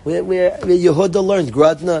 Where Yehuda learned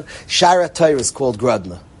Grodno, Shara Torah is called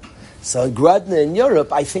Grodno. So in Grodno in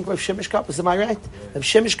Europe, I think Reb Shimon Shkop was, am I right? Reb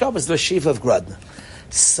Shimon Shkop was the Yeshiva of Grodno.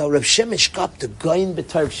 So Reb Shimon Shkop, the Gaon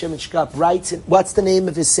B'Torah Reb Shimon Shkop writes, what's the name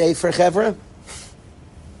of his Sefer, Chevra?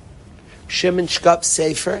 Shimon Shkop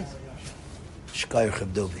Sefer? Shkayr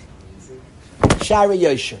Chabdovi. Shara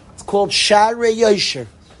Yosher. It's called Shara Yosher.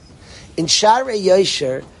 In Shara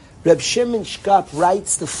Yosher, Reb Shimon Shkop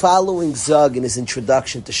writes the following zog in his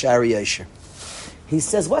introduction to Shara Yosher. He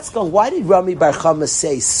says, why did Rami Bar Chama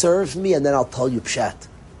say, serve me and then I'll tell you pshat?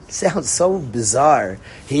 Sounds so bizarre.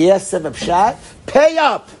 He asks him a pshat, pay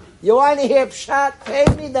up. You want to hear pshat? Pay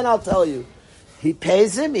me, then I'll tell you. He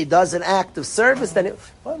pays him, he does an act of service, then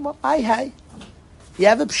hi. You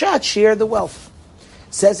have a pshat, share the wealth.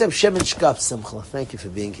 Says Reb Shimon Shkop Simcha. Thank you for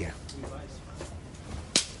being here.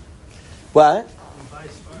 What?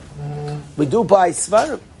 We do buy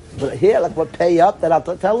svarim. But here, what pay up, that I'll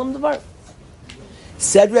tell him the verb.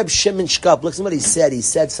 Said Reb Shimon Shkop, listen to what he said. He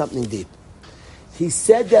said something deep. He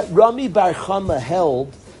said that Rami Bar Chama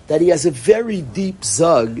held that he has a very deep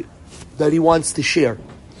zug that he wants to share.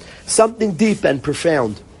 something deep and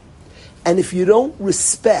profound. And if you don't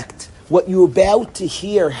respect what you're about to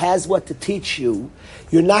hear has what to teach you,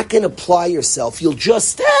 you're not going to apply yourself. You'll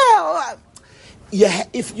just...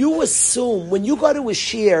 if you assume, when you go to a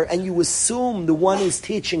shiur and you assume the one who's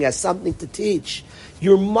teaching has something to teach,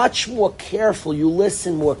 you're much more careful, you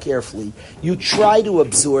listen more carefully, you try to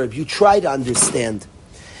absorb, you try to understand.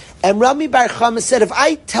 And Rabbi Bar Chama said, if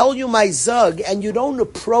I tell you my zug and you don't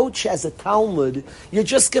approach as a Talmud, you're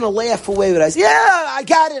just going to laugh away with it. I say, yeah, I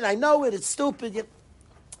got it, I know it, it's stupid.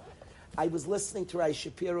 I was listening to Rai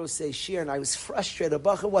Shapiro say shiur and I was frustrated.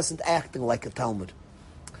 Bacha wasn't acting like a Talmud.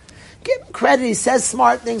 Give him credit, he says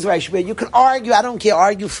smart things, Rai Shapiro. You can argue, I don't care,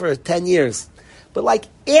 argue for 10 years. But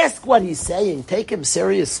ask what he's saying, take him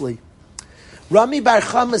seriously. Rami Bar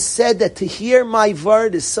Chama said that to hear my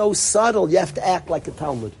word is so subtle, you have to act like a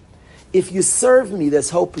Talmud. If you serve me, there's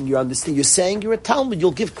hope in your understanding. You're saying you're a Talmud,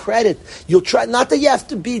 you'll give credit. You'll try, not that you have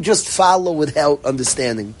to be just follow without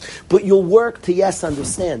understanding, but you'll work to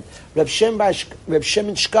understand. Reb Shimon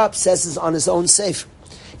Shkop says this on his own sefer.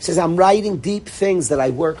 He says, I'm writing deep things that I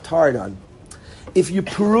worked hard on. If you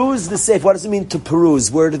peruse the sefer, what does it mean to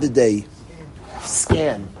peruse? Word of the day.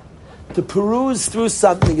 Scan. To peruse through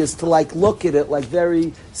something is to look at it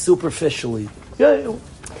very superficially.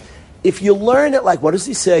 If you learn it what does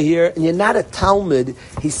he say here, and you're not a Talmud,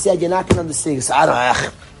 he said you're not going to understand. He said,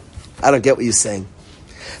 I don't get what you're saying.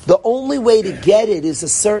 The only way to get it is a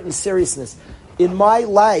certain seriousness. In my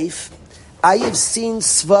life, I have seen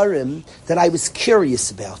svarim that I was curious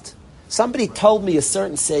about. Somebody told me a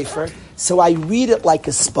certain sefer, so I read it like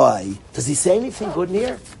a spy. Does he say anything good in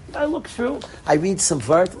here? I look through. I read some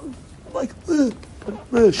vart,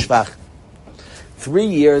 shvach. 3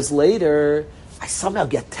 years later, I somehow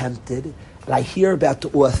get tempted, and I hear about the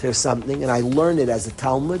author something, and I learn it as a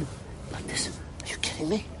Talmud. Like this, are you kidding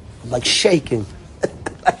me? I'm shaking.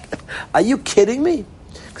 Are you kidding me?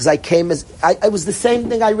 Because I was the same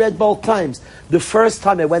thing I read both times. The first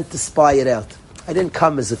time I went to spy it out. I didn't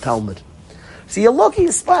come as a Talmud. So you're looking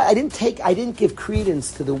at spy. I didn't give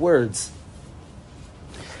credence to the words.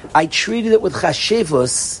 I treated it with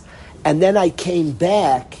chashivus, and then I came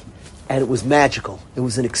back, and it was magical. It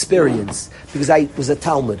was an experience, because I was a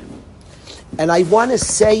Talmud. And I want to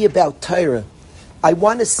say about Torah, I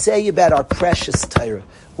want to say about our precious Torah.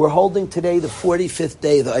 We're holding today the 45th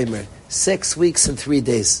day of the Omer, 6 weeks and 3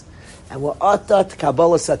 days. And we're atat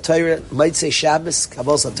Kabbalah Satorah, might say Shabbos,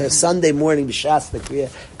 Kabbalah Satorah, Sunday morning, B'Shas, the Kriya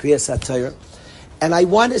Satorah. And I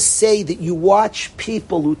want to say that you watch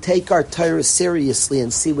people who take our Torah seriously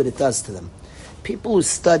and see what it does to them. People who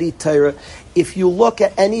study Torah, if you look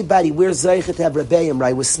at anybody, we're Zeichet to have Rabbeim,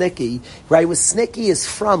 Rai Wasnicki. Rai Wasnicki is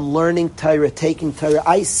from learning Torah, taking Torah.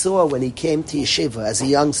 I saw when he came to Yeshiva as a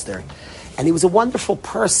youngster. And he was a wonderful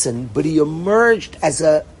person, but he emerged as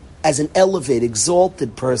an elevated,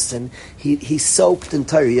 exalted person. He soaked in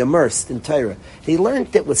Torah, he immersed in Torah. He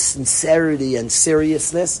learned it with sincerity and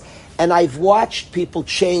seriousness. And I've watched people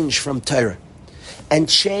change from Torah. And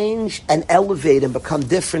change and elevate and become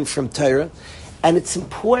different from Torah. And it's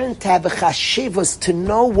important to have a chashivas, to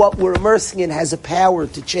know what we're immersing in has a power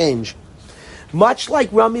to change. Much like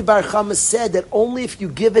Rami Bar Chama said, that only if you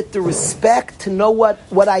give it the respect to know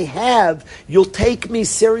what I have, you'll take me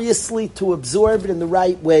seriously to absorb it in the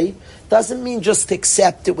right way. Doesn't mean just to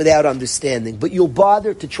accept it without understanding, but you'll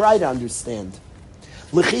bother to try to understand.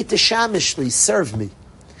 L'chita shamishli, serve me.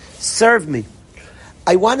 Serve me.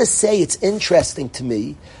 I want to say it's interesting to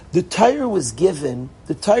me. The Torah was given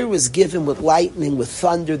with lightning, with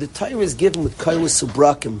thunder. The Torah was given with kolos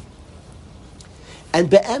ubrakim. And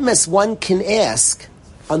be'emes, one can ask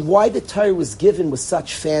on why the Torah was given with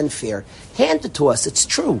such fanfare. Hand it to us, it's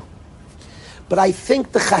true. But I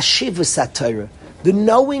think the chashivas HaTorah, the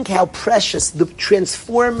knowing how precious, the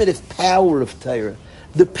transformative power of Torah,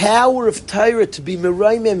 the power of Torah to be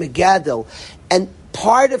Merayme Megadol, and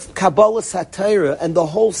part of Kabbalah HaTorah and the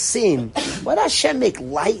whole scene. Why does Hashem make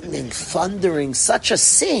lightning, thundering, such a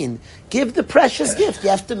scene? Give the precious gift.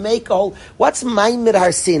 You have to make a whole... What's Maimid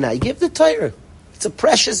Har Sinai? Give the Torah. It's a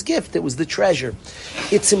precious gift. It was the treasure.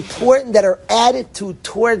 It's important that our attitude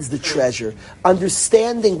towards the treasure,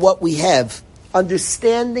 understanding what we have,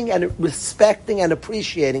 understanding and respecting and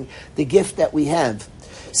appreciating the gift that we have.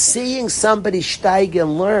 Seeing somebody steig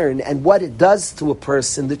and learn and what it does to a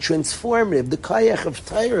person, the transformative, the kayach of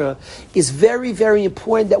Torah, is very, very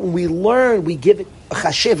important that when we learn, we give it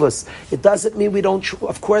chashivus. It doesn't mean we don't.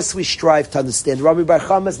 Of course, we strive to understand. Rabbi Bar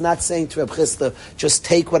Chama is not saying to Reb Chisda, just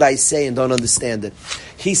take what I say and don't understand it.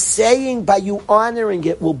 He's saying by you honoring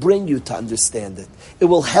it will bring you to understand it. It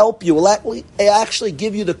will help you. It will actually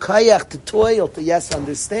give you the kayach to toil to yes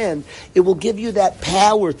understand. It will give you that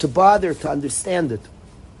power to bother to understand it.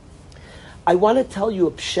 I want to tell you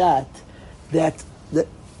a pshat that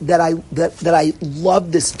I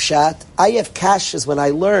love this pshat. I have kashas when I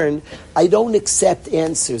learn. I don't accept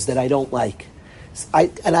answers that I don't like. I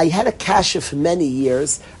had a kasha for many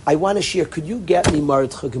years. I want to share. Could you get me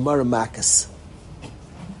Maritcha Gemara Makas?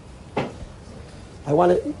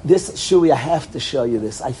 Shui, I have to show you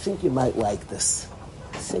this. I think you might like this.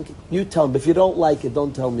 You tell me. If you don't like it,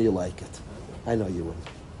 don't tell me you like it. I know you wouldn't.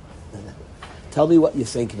 Tell me what you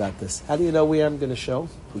think about this. How do you know where I'm going to show?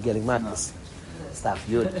 You're getting Makas. Stop.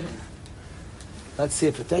 Good. Let's see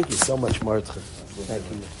if it. Thank you so much, Martha. Thank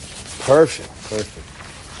you. Perfect.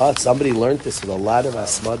 Oh, somebody learned this with a lot of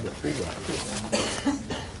asmada.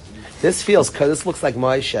 This looks like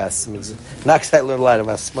my shas. Not because I learned a lot of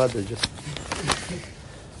asmada.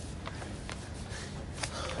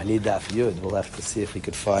 I need that for you. We'll have to see if we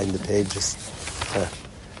could find the pages.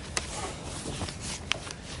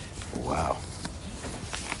 Wow.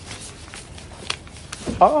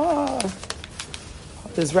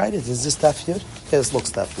 It's right. Is this Daf Yud? Yeah, this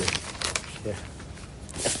looks Daf Yud. Yeah.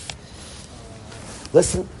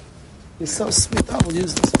 Listen, you're so sweet. I will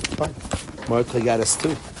use this. Fine. Martha got us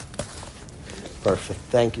too. Perfect.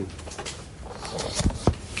 Thank you.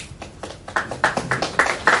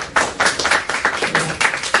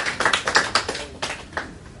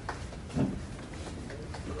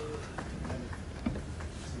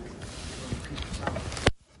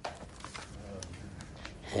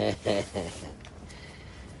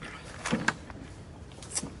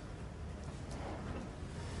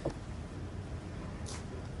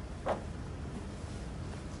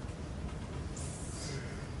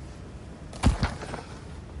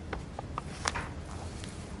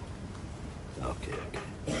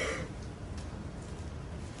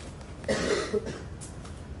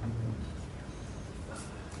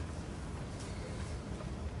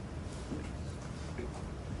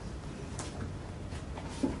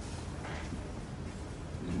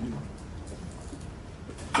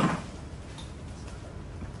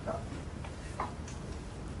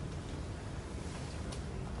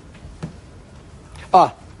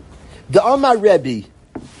 The Amar Rabbi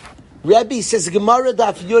says Gemara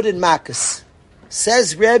Daf Yud in Makas.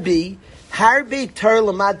 Says Rabbi, Harbe Torah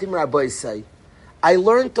Lamadim Rabbi. I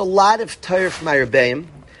learned a lot of Torah from my Rebbeim,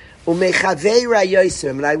 Umechavei Rayosim,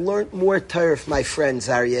 and I learned more Torah from my friends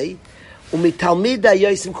Aryeh. Umitalmid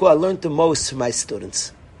Rayosim, I learned the most from my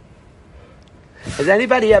students. Has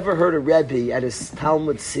anybody ever heard a Rebbe at his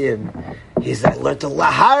Talmud Sim? He's I learned a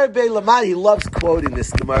lot. Harbe Lamad. He loves quoting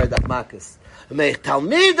this Gemara Daf Makas. Do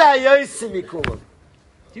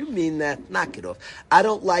you mean that? Knock it off. I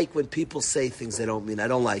don't like when people say things they don't mean. I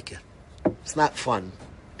don't like it. It's not fun.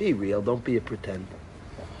 Be real. Don't be a pretend.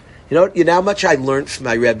 You know how much I learned from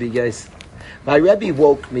my Rebbe, guys? My Rebbe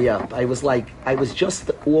woke me up. I was just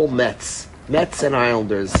all Mets and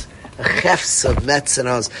Islanders. A chefs of Mets and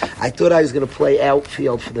Islanders. I thought I was going to play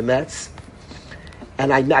outfield for the Mets.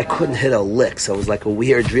 And I couldn't hit a lick, so it was like a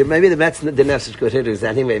weird dream. Maybe the Mets didn't have such good hitters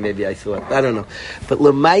anyway, maybe I thought. I don't know. But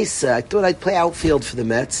Lemaisa, I thought I'd play outfield for the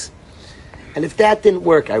Mets. And if that didn't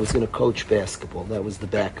work, I was going to coach basketball. That was the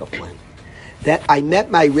backup plan. That I met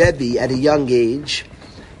my Rebbe at a young age,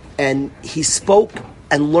 and he spoke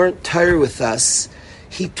and learned Torah with us.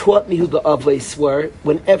 He taught me who the Avos were.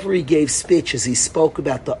 Whenever he gave speeches, he spoke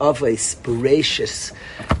about the Avos, Bereshis.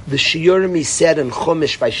 The Shiurim he said in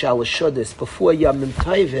Chumash by Shalosh Shodis, before Yamim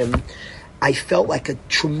Tovim, I felt like a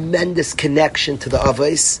tremendous connection to the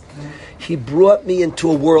Avos. He brought me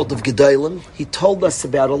into a world of Gedolim. He told us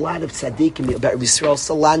about a lot of tzaddikim, about Yisrael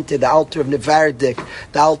Salante, the altar of Nevardik,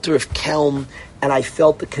 the altar of Kelm, and I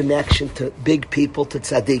felt the connection to big people, to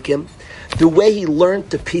tzaddikim. The way he learned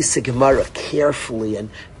the piece of Gemara carefully and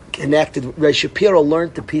connected. Ray Shapiro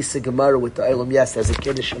learned the piece of Gemara with the Olam Yes as a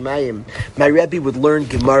Kiddush Shamayim. My Rebbe would learn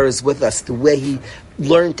Gemaras with us. The way he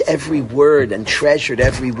learned every word and treasured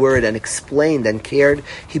every word and explained and cared.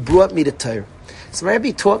 He brought me to Torah. So my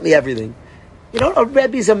Rebbe taught me everything. A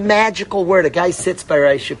Rebbe's a magical word. A guy sits by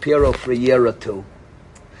Ray Shapiro for a year or two.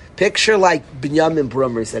 Picture like Binyamin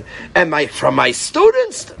Brummer. He said, from my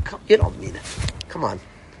students? You don't mean it. Come on.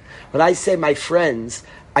 When I say my friends,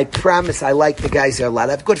 I promise I like the guys here a lot.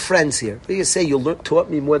 I have good friends here. What do you say? You taught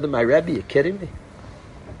me more than my Rebbe? You kidding me?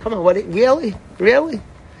 Come on, really?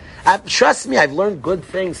 Trust me, I've learned good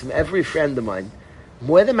things from every friend of mine.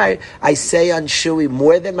 More than I say on Shui,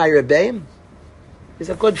 more than my Rebbeim? He's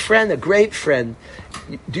a good friend, a great friend.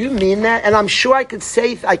 Do you mean that? And I'm sure I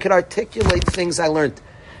could articulate things I learned.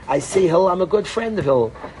 I see Hill, I'm a good friend of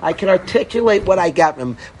Hill. I can articulate what I got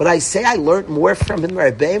from him. But I say I learned more from him,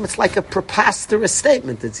 Rabbeim, it's like a preposterous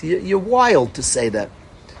statement. You're wild to say that.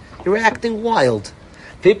 You're acting wild.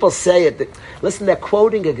 People say it. Listen, they're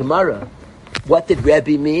quoting a Gemara. What did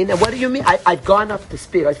Rebbe mean? And what do you mean? I've gone up to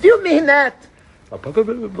speak. Do you mean that? What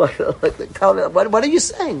are you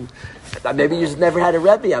saying? Maybe you just never had a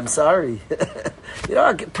Rebbe, I'm sorry.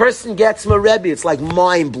 A person gets him a Rebbe, it's like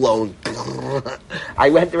mind blown. I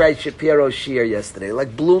went to write Shapiro's Shir yesterday,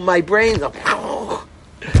 like blew my brain up.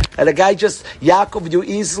 And a guy just, Yaakov, you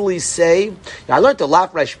easily say, I learned a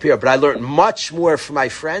lot from Rav Shapiro, but I learned much more from my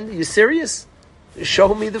friend. Are you serious?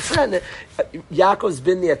 Show me the friend. Yaakov's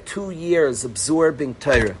been there 2 years absorbing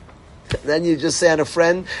Torah. And then you just say on a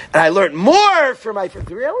friend, and I learned more from my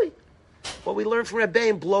friend. Really? What we learned from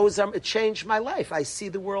Rabbi blows up. It changed my life. I see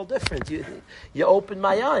the world different. You opened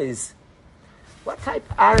my eyes. What type?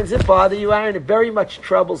 Aaron, does it bother you, Aaron? It very much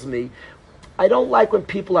troubles me. I don't like when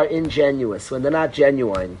people are ingenuous, when they're not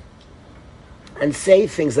genuine, and say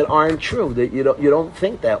things that aren't true. That you don't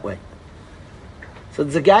think that way. So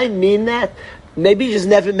does a guy mean that? Maybe he just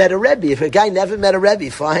never met a Rebbe. If a guy never met a Rebbe,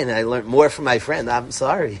 fine. I learned more from my friend. I'm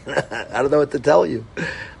sorry. I don't know what to tell you.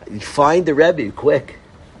 Find a Rebbe quick.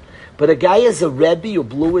 But a guy is a Rebbe who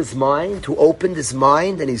blew his mind, who opened his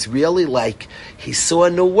mind, and he's really like, he saw a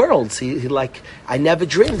new world. He I never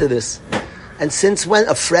dreamed of this. And since when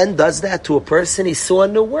a friend does that to a person, he saw a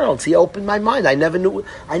new world. He opened my mind. I never knew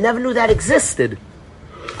that existed.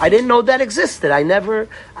 I didn't know that existed. I never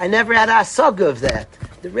had a asaga of that.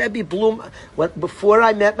 The Rebbe blew before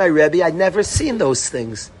I met my Rebbe, I'd never seen those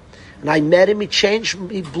things. And I met him,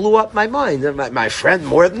 he blew up my mind. And my friend,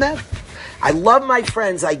 more than that? I love my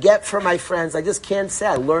friends, I get from my friends. I just can't say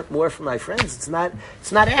I learned more from my friends. It's not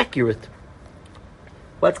accurate.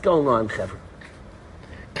 What's going on, Chevra?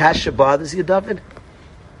 Kasha bothers you, David?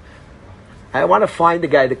 I want to find the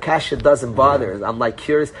guy that Kasha doesn't bother. I'm like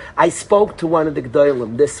curious. I spoke to one of the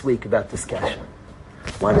Gdolim this week about this Kasha.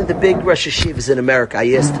 One of the big Rosh Hashivas in America.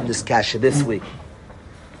 I asked him this Kasha this week.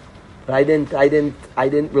 But I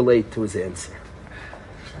didn't relate to his answer.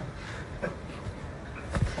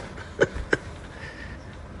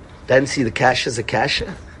 Then see the Kasha's a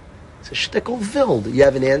Kasha? It's a shtickle wild. You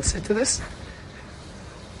have an answer to this?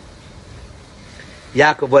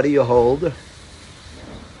 Yaakov, what do you hold?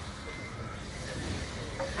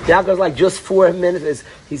 Yaakov's like just 4 minutes.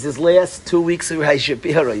 He's his last 2 weeks of Rav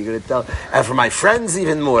Shapiro. You're going to tell, and for my friends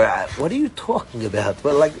even more. What are you talking about?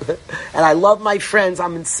 Well, and I love my friends.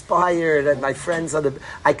 I'm inspired, and my friends are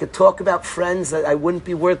I could talk about friends that I wouldn't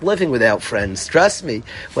be worth living without friends. Trust me.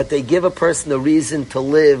 What they give a person a reason to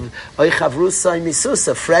live.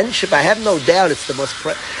 Friendship. I have no doubt it's the most.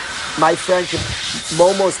 My friendship,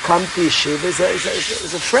 Momo's come to Yeshiva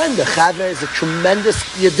is a friend. The Chaver is a tremendous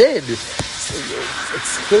Yedid.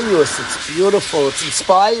 It's continuous, it's beautiful, it's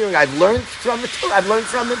inspiring. I've learned from it too.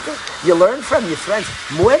 You learn from your friends.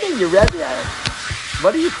 More than your Rebbe.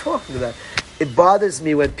 What are you talking about? It bothers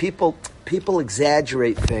me when people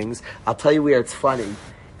exaggerate things. I'll tell you where it's funny.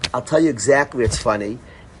 I'll tell you exactly where it's funny.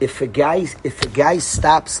 If a guy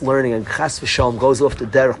stops learning and Chas v'Shalom goes off the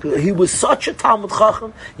derech, he was such a Talmud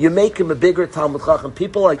Chacham, you make him a bigger Talmud Chacham.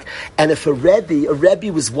 People and if a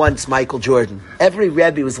Rebbe was once Michael Jordan. Every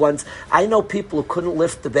Rebbe was once. I know people who couldn't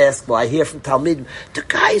lift the basketball. I hear from Talmidim, the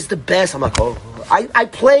guy's the best. I'm like, I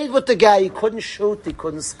played with the guy. He couldn't shoot. He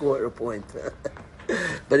couldn't score a point.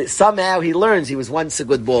 But somehow he learns. He was once a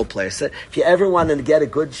good ball player. So if you ever want to get a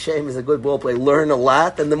good shame as a good ball player, learn a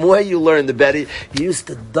lot. And the more you learn, the better. He used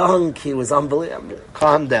to dunk. He was unbelievable.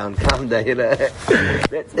 Calm down. You know?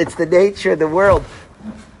 It's the nature of the world.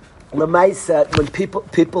 Lamaisa, when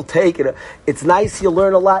people take it, it's nice you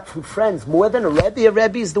learn a lot from friends. More than a Rebbe. A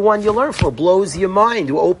Rebbe is the one you learn from. Who blows your mind,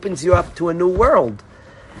 who opens you up to a new world.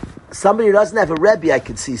 Somebody who doesn't have a Rebbe, I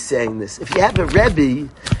could see saying this. If you have a Rebbe,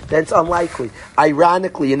 then it's unlikely.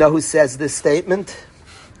 Ironically, you know who says this statement?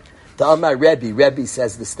 The Amar Rebbe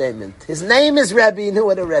says the statement. His name is Rebbe, he knew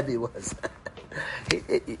what a Rebbe was.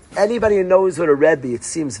 Anybody who knows what a Rebbe, it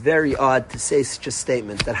seems very odd to say such a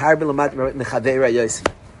statement. That I don't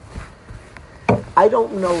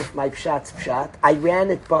know if my pshat's pshat. I ran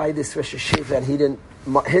it by this Rosh Hashiva and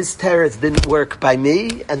his teretz didn't work by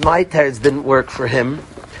me, and my teretz didn't work for him.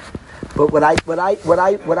 But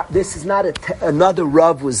this is not another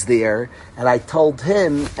Rav was there, and I told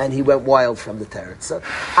him, and he went wild from the teretz. So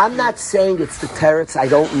I'm not saying it's the teretz, I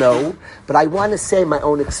don't know, but I want to say my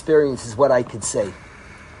own experience is what I could say.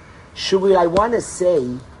 Shuli, I want to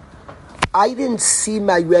say, I didn't see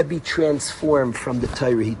my Rebbe transform from the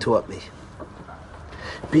Torah he taught me.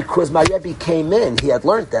 Because my Rebbe came in, he had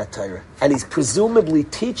learned that Torah, and he's presumably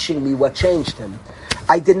teaching me what changed him.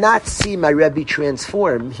 I did not see my Rebbe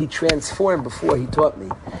transform. He transformed before he taught me.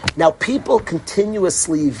 Now, people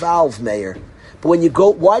continuously evolve, Meir. But when you go,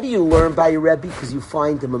 why do you learn by your Rebbe? Because you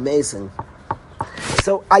find him amazing.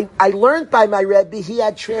 So I learned by my Rebbe, he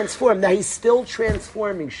had transformed. Now, he's still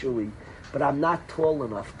transforming, Shui, but I'm not tall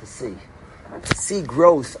enough to see. To see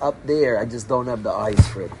growth up there, I just don't have the eyes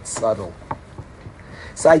for it. It's subtle.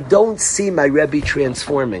 So I don't see my Rebbe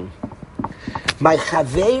transforming. My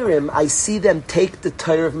Chaverim, I see them take the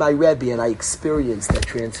Torah of my Rebbe and I experience that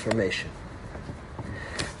transformation.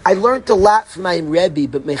 I learned a lot from my Rebbe,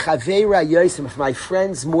 but my Chaveira Yosim, from my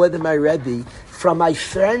friends more than my Rebbe. From my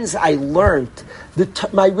friends I learned,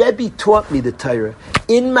 my Rebbe taught me the Torah.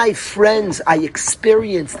 In my friends I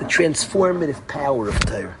experienced the transformative power of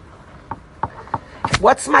Torah.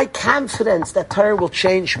 What's my confidence that Torah will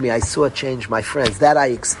change me? I saw it change my friends. That I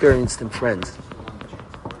experienced in friends.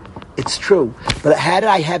 It's true. But how did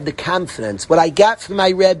I have the confidence? What I got from my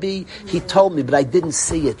Rebbe, he told me, but I didn't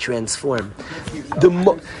see it transform.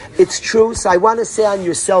 It's true. So I want to say on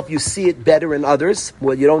yourself, you see it better in others.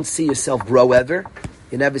 Well, you don't see yourself grow ever.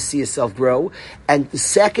 You never see yourself grow. And the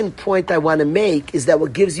second point I want to make is that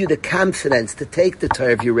what gives you the confidence to take the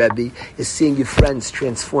Torah of your Rebbe is seeing your friends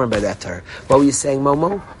transformed by that Torah. What were you saying,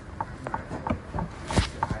 Momo?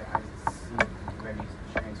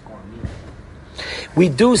 We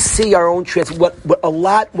do see our own what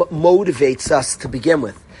motivates us to begin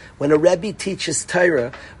with. When a Rebbe teaches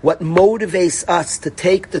Torah, what motivates us to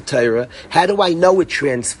take the Torah, how do I know it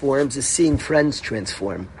transforms, is seeing friends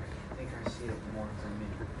transform.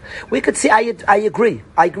 We could see, I agree.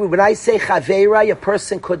 When I say Chaveira, a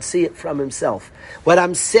person could see it from himself. When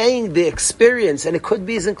I'm saying the experience, and it could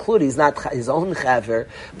be included, he's not his own Chaver,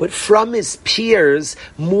 but from his peers,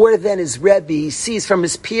 more than his Rebbe, he sees from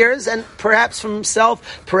his peers, and perhaps from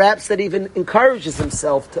himself, perhaps that even encourages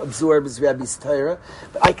himself to absorb his Rebbe's Torah.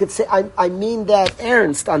 But I could say, I mean that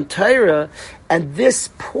ernst on Torah, and this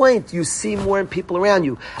point you see more in people around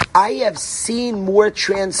you. I have seen more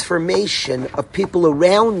transformation of people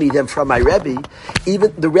around me than from my Rebbe.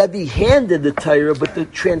 Even the Rebbe handed the Torah, but the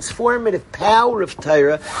transformative power of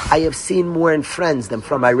Torah, I have seen more in friends than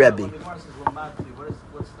from my Rebbe.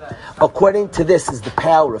 According to this is the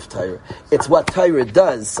power of Torah. It's what Torah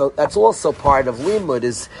does. So that's also part of Limud,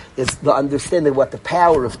 is the understanding what the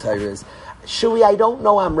power of Torah is. Shui, I don't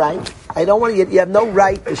know I'm right. I don't want to get, you have no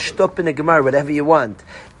right to shtup in a Gemara, whatever you want.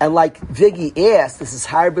 And like Vigi asked, this is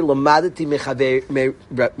Harbi Lamadati Miraboisim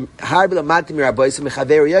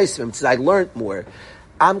Mechaver Yosim. It says, I learned more.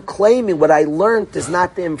 I'm claiming what I learned is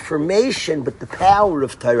not the information, but the power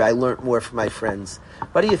of Torah. I learned more from my friends.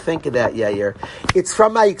 What do you think of that, Yair? It's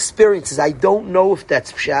from my experiences. I don't know if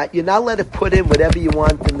that's pshat. You're not allowed to put in whatever you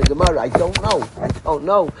want in the Gemara. I don't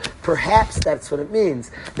know. Perhaps that's what it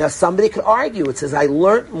means. Now, somebody could argue. It says, I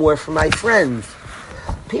learned more from my friends.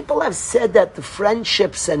 People have said that the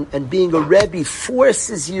friendships and being a Rebbe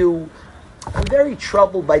forces you. I'm very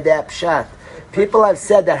troubled by that pshat. People have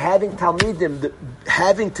said that having Talmidim,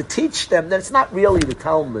 having to teach them, that it's not really the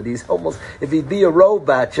Talmud. He's almost, if he'd be a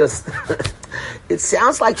robot, just... It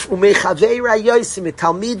sounds like the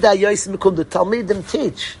Talmidim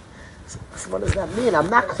teach. So what does that mean? I'm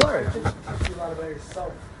not clear.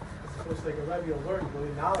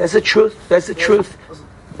 There's a truth.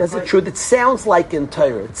 It sounds like in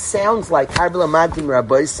Torah. It sounds like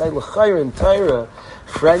in Torah.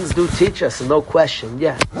 Friends do teach us, no question.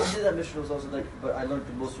 Yeah. You said that mission was also like, but I learned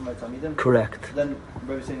the most from my Talmidim. Correct. Then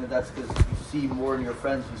Rabbi saying that's because you see more in your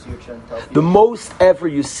friends, you see your trend. The most ever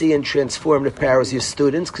you see in transformative power is your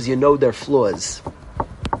students, because you know their flaws.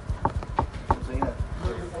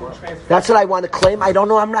 That's what I want to claim. I don't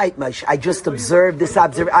know I'm right, Moshe. I just observed this.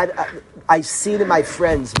 I see in my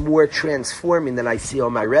friends more transforming than I see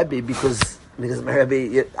on my Rebbe, because my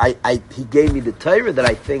Rebbe, he gave me the Torah that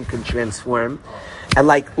I think can transform. And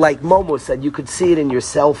like Momo said, you could see it in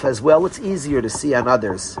yourself as well. It's easier to see on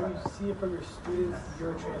others. When you see it from your students,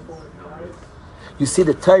 you're transforming. You see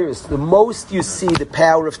the Torah. The most you see the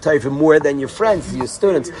power of Torah more than your friends, your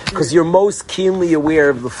students, because you're most keenly aware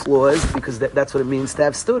of the flaws, because that's what it means to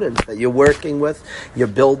have students that you're working with, you're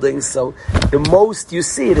building. So the most you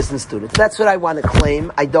see it is in students. That's what I want to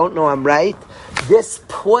claim. I don't know I'm right. This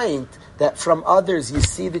point that from others you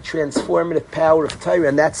see the transformative power of Torah,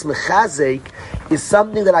 and that's mechazek, is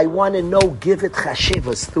something that I want to know, give it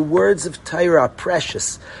chashivas. The words of Torah are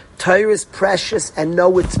precious. Torah is precious, and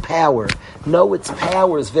know its power. Know its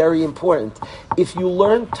power is very important. If you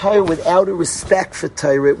learn Torah without a respect for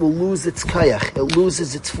Torah, it will lose its kayach. It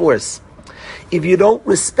loses its force. If you don't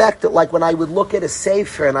respect it, like when I would look at a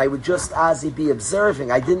sefer and I would just be observing,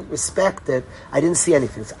 I didn't respect it. I didn't see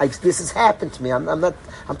anything. This has happened to me. I'm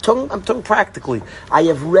talking practically. I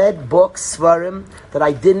have read books, svarim, that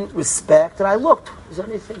I didn't respect, and I looked. Is there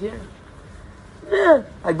anything here? Nah.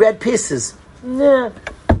 I read pieces. Nah.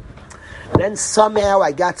 Then somehow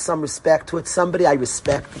I got some respect to it. Somebody I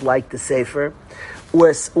respected liked the sefer.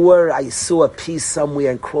 Or I saw a piece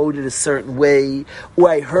somewhere and quoted a certain way, or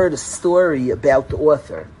I heard a story about the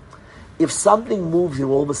author. If something moves you,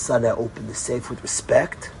 all of a sudden I open the safe with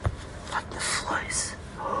respect, like the flies.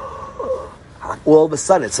 All of a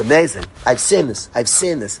sudden, it's amazing. I've seen this.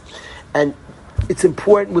 And it's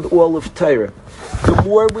important with all of Torah. The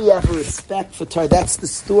more we have a respect for Torah, that's the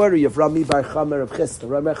story of Rami Bar Chama of Chisda.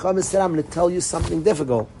 Rami Bar Chama said, I'm going to tell you something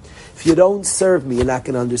difficult. If you don't serve me, you're not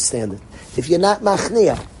going to understand it. If you're not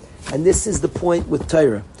machniah, and this is the point with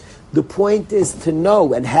Torah, the point is to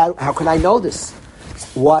know, and how can I know this?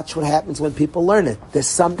 Watch what happens when people learn it. There's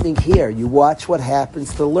something here. You watch what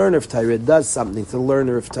happens to the learner of Torah. It does something to the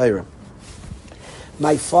learner of Torah.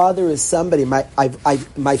 My father is somebody. My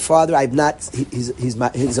father. I've not.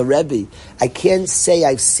 He's a Rabbi. I can't say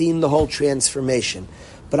I've seen the whole transformation,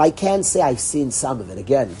 but I can say I've seen some of it.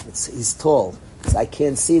 Again, he's tall. So I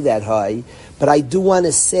can't see that high, but I do want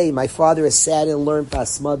to say my father has sat and learned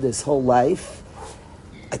Basmad his whole life.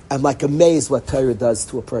 I'm like amazed what Torah does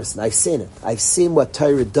to a person. I've seen it. I've seen what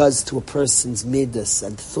Torah does to a person's midas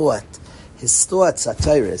and thought. His thoughts are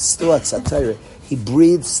Torah. He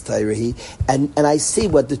breathes Torah. And I see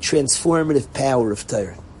what the transformative power of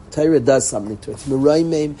Torah. Torah does something to it. It's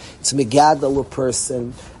Meraimim, it's Megadol a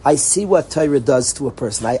person. I see what Torah does to a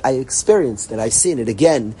person. I experienced it. I've seen it.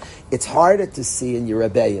 Again, it's harder to see in your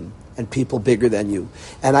Rebbeim and people bigger than you.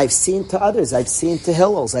 And I've seen to others. I've seen to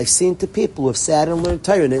Hillels. I've seen to people who have sat and learned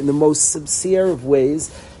Torah in the most sincere of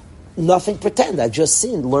ways. Nothing pretend. I've just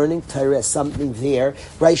seen learning Torah as something there.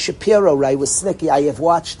 Rai Shapiro, Rai Wasnicki, I have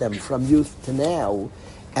watched them from youth to now,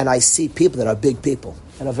 and I see people that are big people.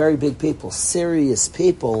 And are very big people, serious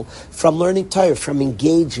people, from learning Torah, from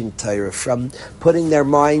engaging Torah, from putting their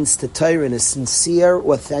minds to Torah in a sincere,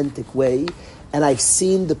 authentic way. And I've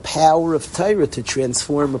seen the power of Torah to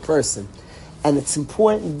transform a person. And it's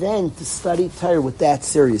important then to study Torah with that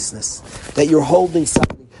seriousness, that you're holding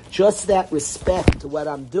something. Just that respect to what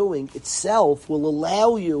I'm doing itself will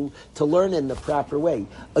allow you to learn in the proper way.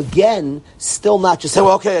 Again, still not just say,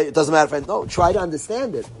 well, okay, it doesn't matter if no, try to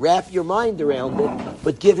understand it. Wrap your mind around it,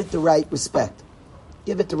 but give it the right respect.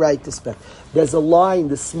 Give it the right respect. There's a line,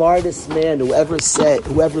 the smartest man who ever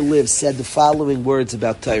lived said the following words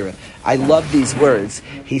about Torah. I love these words.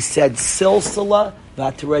 He said, Silsila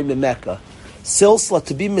v'atarei memeka. Silsila,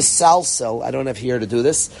 to be misalsel, I don't have here to do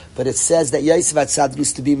this, but it says that Yosef HaTzadik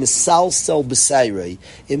used to be misalsel b'sayrei.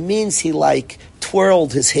 It means he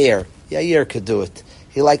twirled his hair. Yair could do it.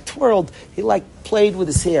 He played with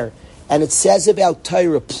his hair. And it says about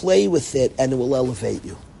Torah, play with it and it will elevate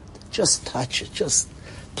you. Just touch it. Just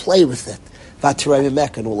play with it. V'atarei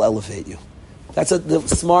memeka, and it will elevate you. That's what the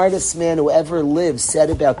smartest man who ever lived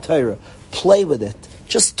said about Torah. Play with it.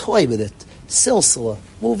 Just toy with it. Silsila.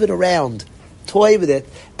 Move it around. Toy with it,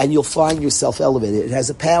 and you'll find yourself elevated. It has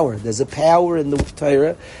a power. There's a power in the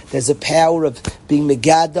Torah. There's a power of being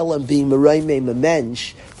megadol and being meraimim a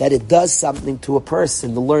mensch, that it does something to a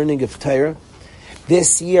person, the learning of Torah.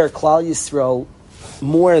 This year, Klal Yisrael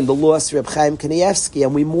mourned the loss of Reb Chaim Kanievsky,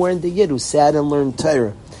 and we mourned the Yid who sat and learned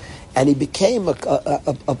Torah. And he became a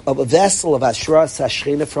vessel of Ashras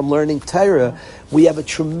Hashchina from learning Torah. We have a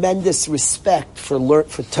tremendous respect for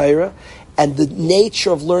Torah, and the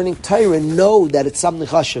nature of learning Torah, know that it's something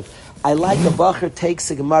chashuv. I like a bacher takes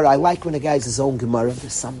a Gemara. I like when a guy has his own Gemara.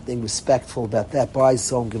 There's something respectful about that. Buys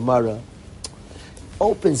his own Gemara,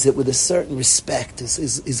 opens it with a certain respect.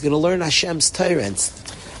 He's going to learn Hashem's Torah, and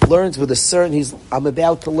learns with a certain. I'm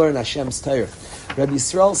about to learn Hashem's Torah. Rabbi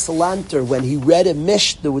Yisrael Salanter, when he read a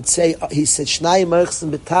Mishnah, would say, he said, Shnai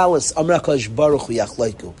Merchsen Betalis, Amra Kadosh Baruch Hu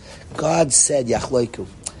Yachloiku. God said Yachloiku.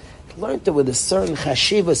 Learned it with a certain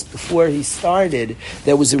chashivas before he started.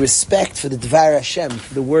 There was a respect for the Dvar Hashem,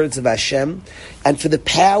 for the words of Hashem, and for the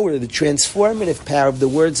power, the transformative power of the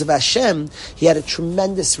words of Hashem. He had a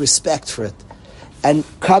tremendous respect for it. And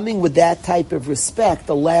coming with that type of respect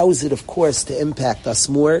allows it, of course, to impact us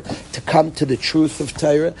more, to come to the truth of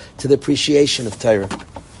Torah, to the appreciation of Torah.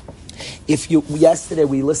 Yesterday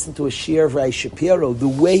we listened to a shiur of Rabbi Shapiro, the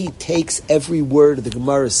way he takes every word of the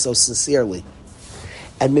Gemara so sincerely.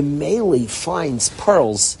 And Memeli finds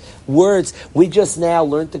pearls, words. We just now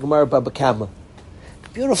learned the Gemara Baba Kama.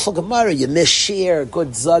 Beautiful Gemara, you miss shiur, good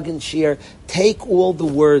Zagan shiur. Take all the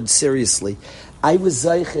words seriously. I was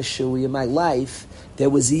Zaycha Shui in my life. There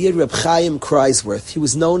was a year Reb Chaim Kreisworth. He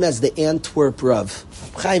was known as the Antwerp Rav.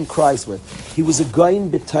 Chaim Kreisworth. He was a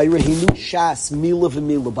Gaon B'Torah. He knew Shas, Mila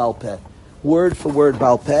v'Mila Balpeh. Word for word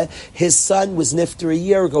Balpeh. His son was nifter a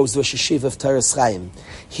year ago, was the Rosh Hashiva of Torah's Chaim.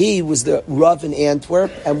 He was the Rav in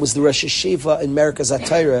Antwerp and was the Rosh Hashiva in Merkaz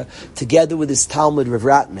HaTorah together with his Talmud Rav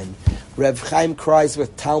Ratman. Rev Chaim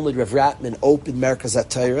Kreisworth, Talmud Rav Ratman opened Merkaz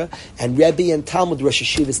HaTorah, and Rabbi and Talmud Rosh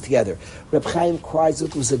Hashivas together. Reb Chaim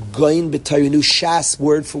Kreisworth was a Gaon B'Torah, knew Shas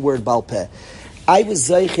word for word Balpeh. I was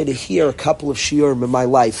Zaycha to hear a couple of shiurim in my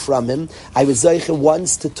life from him. I was Zaycha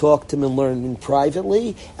once to talk to him and learn him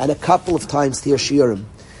privately, and a couple of times to hear shiurim.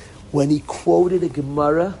 When he quoted a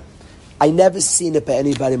Gemara, I never seen it by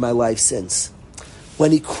anybody in my life since.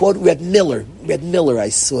 When he quoted Reb Miller, I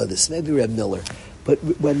saw this, maybe Reb Miller. But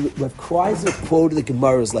when Reb Kreisler quoted the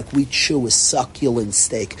Gemara, it was like we chew a succulent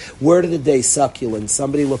steak. Word of the day, succulent.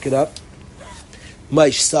 Somebody look it up.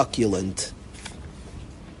 Maish, succulent.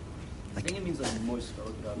 I think it means like moist.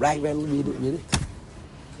 Right, read it.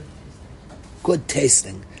 Good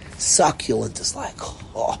tasting. Succulent is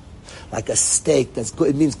like a steak that's good.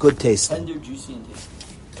 It means good tasting. Tender, juicy, and tasty.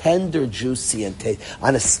 Tender, juicy, and tasty.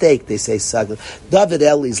 On a steak, they say succulent. David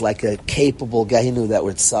Eli's like a capable guy. He knew that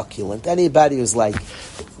word succulent. Anybody who's like,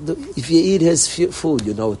 if you eat his food,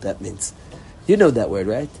 you know what that means. You know that word,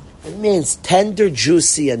 right? It means tender,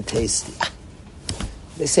 juicy, and tasty.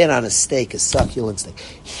 They say it on a steak, a succulent steak.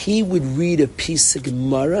 He would read a piece of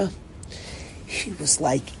Gemara. He was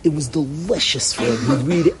like, it was delicious for him. He'd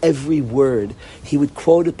read every word. He would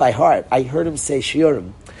quote it by heart. I heard him say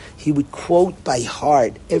shiurim. He would quote by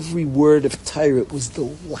heart every word of Torah. It was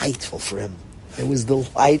delightful for him. It was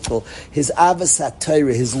delightful. His avas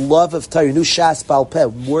Torah, his love of Torah, knew Shas Baal Peh,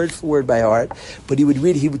 word for word by heart. But he would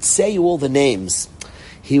read, he would say all the names.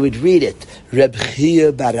 He would read it. Reb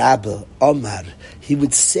Chia Barabba, Omar. He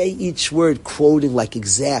would say each word quoting like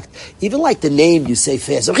exact. Even like the name you say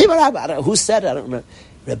fast. Who said it? I don't remember.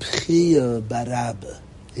 Reb Chia Barabba.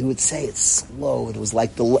 He would say it slow. It was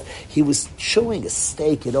like he was chewing a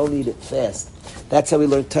steak. You don't eat it fast. That's how we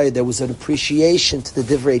learned Torah. There was an appreciation to the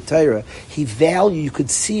Divrei Torah. He valued, you could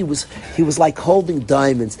see, he was like holding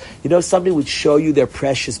diamonds. You know, somebody would show you their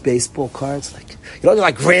precious baseball cards. Like, you don't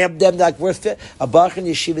like grab them, like worth it. A Bach in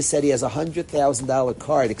Yeshiva said he has $100,000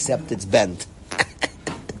 card, except it's bent.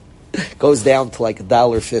 Goes down to like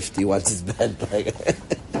 $1.50 once it's bent. Like,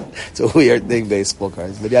 it's a weird thing, baseball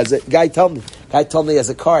cards. But a guy told me he has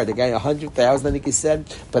a card. The guy, 100,000, I think he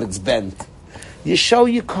said, but it's bent. You show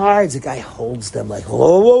your cards, the guy holds them like,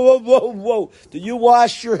 whoa. Do you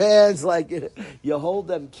wash your hands? Like, you hold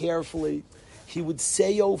them carefully. He would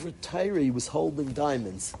say over Torah, he was holding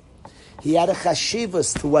diamonds. He had a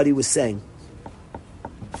chashivas to what he was saying.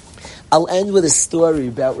 I'll end with a story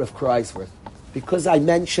about Rav Kreisworth. Because I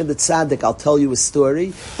mentioned the tzaddik, I'll tell you a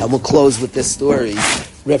story, and we'll close with this story.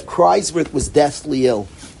 Rav Kreisworth was deathly ill.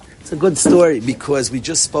 It's a good story because we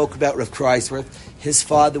just spoke about Rav Kreisworth. His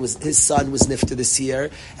son was nifter this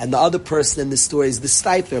year, and the other person in this story is the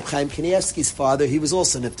Stipler, Reb Chaim Kanievsky's father. He was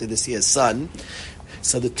also nifter this year, son.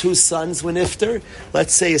 So the two sons were nifter.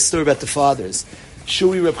 Let's say a story about the fathers.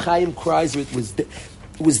 Shui Reb Chaim Kreisworth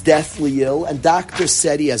was deathly ill, and doctor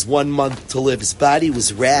said he has 1 month to live. His body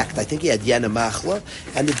was racked. I think he had Yena Machla,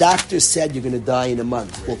 and the doctor said, you're going to die in a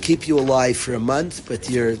month. We'll keep you alive for a month, but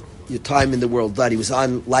your time in the world died. He was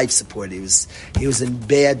on life support. He was in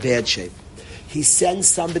bad shape. He sends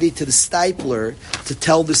somebody to the Stipler to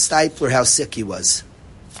tell the Stipler how sick he was.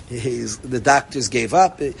 The doctors gave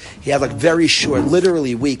up. He had like very short,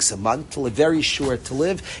 literally weeks, a month, very short to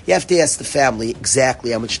live. You have to ask the family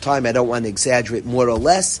exactly how much time. I don't want to exaggerate, more or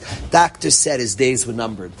less. Doctor said his days were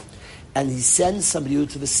numbered. And he sends somebody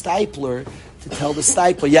to the Stipler to tell the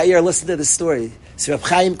Stipler, listen to the story. So Reb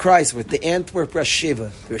Chaim Kreisworth, the Antwerp Rosh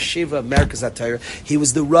Hashiva, the Rosh Hashiva of Merkaz HaTorah, he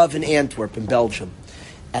was the Rav in Antwerp in Belgium.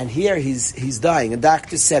 And here he's dying. A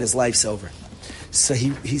doctor said his life's over. So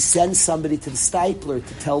he sends somebody to the Stipler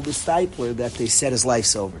to tell the Stipler that they said his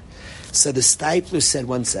life's over. So the Stipler said,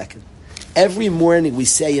 1 second. Every morning we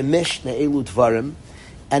say a Mishnah, Elu Dvarim,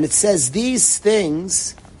 and it says these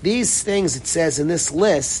things, it says in this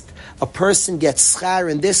list, a person gets schar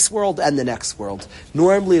in this world and the next world.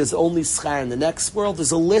 Normally there's only schar in the next world.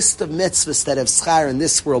 There's a list of mitzvahs that have schar in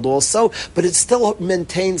this world also, but it still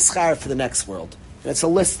maintains schar for the next world. That's a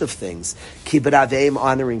list of things. Kibbut Aveim,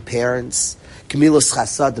 honoring parents. Gemilas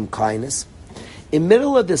Chasadim, kindness. In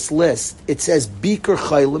middle of this list, it says Bikur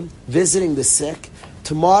Chaylim, visiting the sick.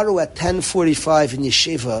 Tomorrow at 10:45 in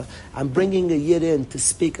Yeshiva, I'm bringing a Yid in to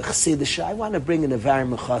speak a Chassidish. I want to bring in a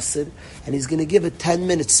Varma Chassid, and he's going to give a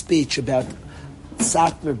 10-minute speech about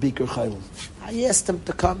Satmar Bikur Chaylim. I asked him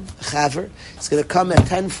to come, a Chaver. He's going to come at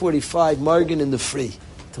 10:45, Morgan in the free,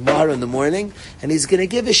 tomorrow in the morning, and he's going to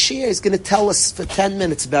give a shir. He's going to tell us for 10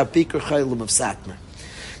 minutes about Bikur Chaylim of Satmar.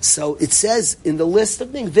 So it says in the list of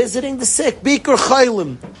things, visiting the sick, Bikur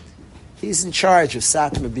Chaylim. He's in charge of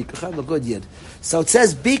Satmar Bikur Chaylim, a good Yid. So it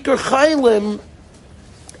says Bikur Chaylim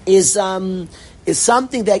is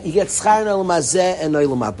something that you get Schar Olam Hazeh and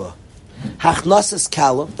Olam Haba. Hachnasas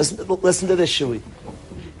Kala. Listen to this, Shui.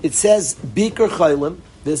 It says Bikur Chaylim,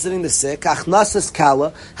 visiting the sick. Hachnasas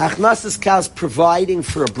Kala. Hachnasas Kala is providing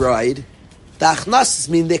for a bride. The Hachnasas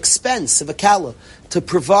mean the expense of a Kala. To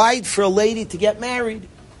provide for a lady to get married.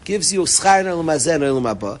 Gives you Schar Olam Hazeh and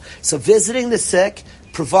Olam Haba. So visiting the sick,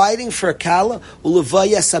 providing for a Kala,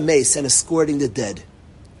 Ulevayas Ames, and escorting the dead.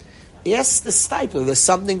 Yes, the stipler, there's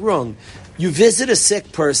something wrong. You visit a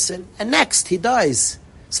sick person, and next he dies.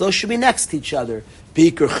 So those should be next to each other.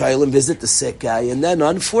 Bikur Chaylim, visit the sick guy, and then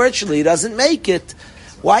unfortunately he doesn't make it.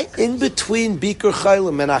 Why? In between Bikur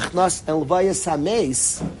Chaylim and Achnas and Levayas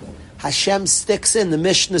Hameis, Hashem sticks in, the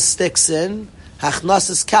Mishnah sticks in,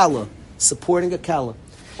 Hachnasas Kala, supporting a Kala.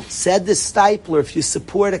 Said the stipler, if you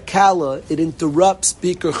support a Kala, it interrupts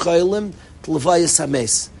Bikur Chaylim to Levayas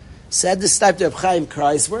Hameis. Said the stipler of Chaim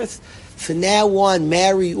Kreisworth, for now on,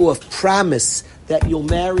 marry off, promise that you'll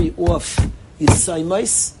marry off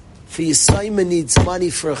Yisaimais. For Yisaima needs money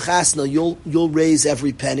for a chasna, you'll raise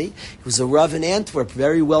every penny. He was a Rav in Antwerp,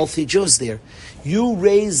 very wealthy Jews there. You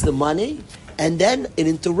raise the money, and then it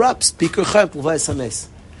interrupts Bikur Chaylim to Levayas Hameis.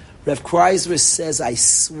 Rav Kreisworth says, I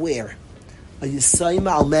swear, a Yisaima,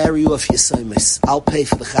 I'll marry you off Yisaimis. I'll pay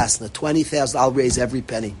for the chasna. 20,000, I'll raise every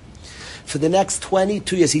penny. For the next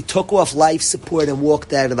 22 years, he took off life support and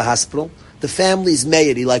walked out of the hospital. The family's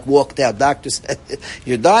made. He walked out. Doctor said,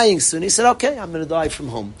 you're dying soon. He said, okay, I'm going to die from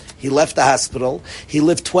home. He left the hospital. He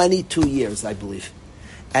lived 22 years, I believe.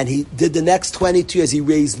 And he did the next 22 years. He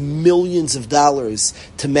raised millions of dollars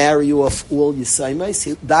to marry off all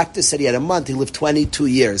Yisaimais. Doctor said he had a month. He lived 22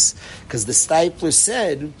 years. Because the stipler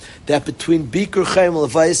said that between Bikur Chaylim and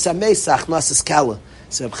Levayas Hameis, Achnasas Kala.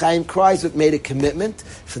 So Chaim Kreisworth made a commitment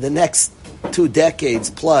for the next 2 decades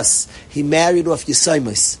plus. He married off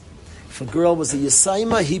Yisaimais. If a girl was a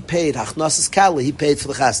Yisaima, he paid Hachnasas Kala. He paid for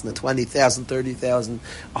the chasna, 20,000, 30,000,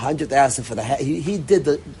 100,000 for the. He did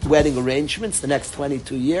the wedding arrangements the next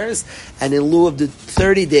 22 years, and in lieu of the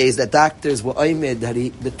 30 days that doctors were oimid that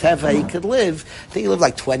the teva he could live, I think he lived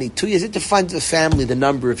like 22 years. He had to find the family the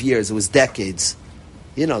number of years. It was decades.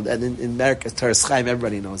 You know, and in America, Teres Chaim,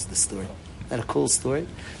 everybody knows the story. Isn't that a cool story?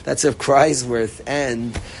 That's of Kreisworth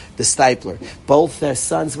and the stipler. Both their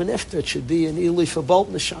sons were nifter. It should be an Ilui for both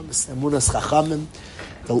neshamas. Emunas Chachamim,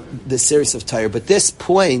 the series of Torah. But this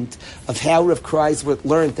point of how Rav Kreisworth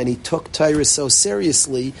learned and he took Torah so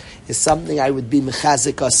seriously is something I would be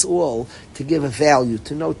mechazik us all to give a value.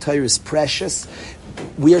 To know Torah is precious.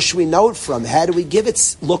 Where should we know it from? How do we give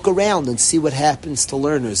it? Look around and see what happens to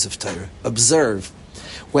learners of Torah. Observe.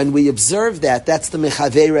 When we observe that, that's the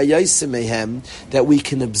mechaveira yosemehem, that we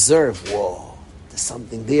can observe. Whoa, there's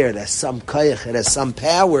something there. There's some koyach. There's some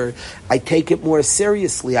power. I take it more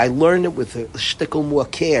seriously. I learn it with a shtickle more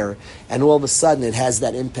care, and all of a sudden it has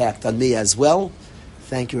that impact on me as well.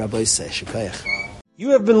 Thank you, Rabbi Shekayach.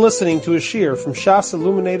 You have been listening to a shir from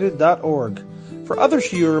shasilluminated.org. For other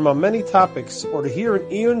shiurim on many topics, or to hear an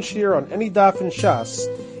Iyun shir on any daf in Shas,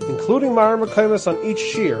 including Ma'ar Mekaymas on each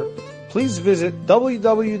shir, please visit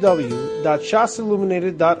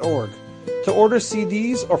www.shasilluminated.org. To order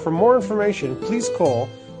CDs or for more information, please call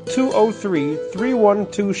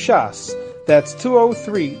 203-312-SHAS. That's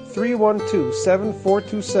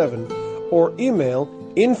 203-312-7427. Or email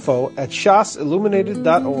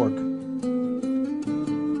info@shasilluminated.org.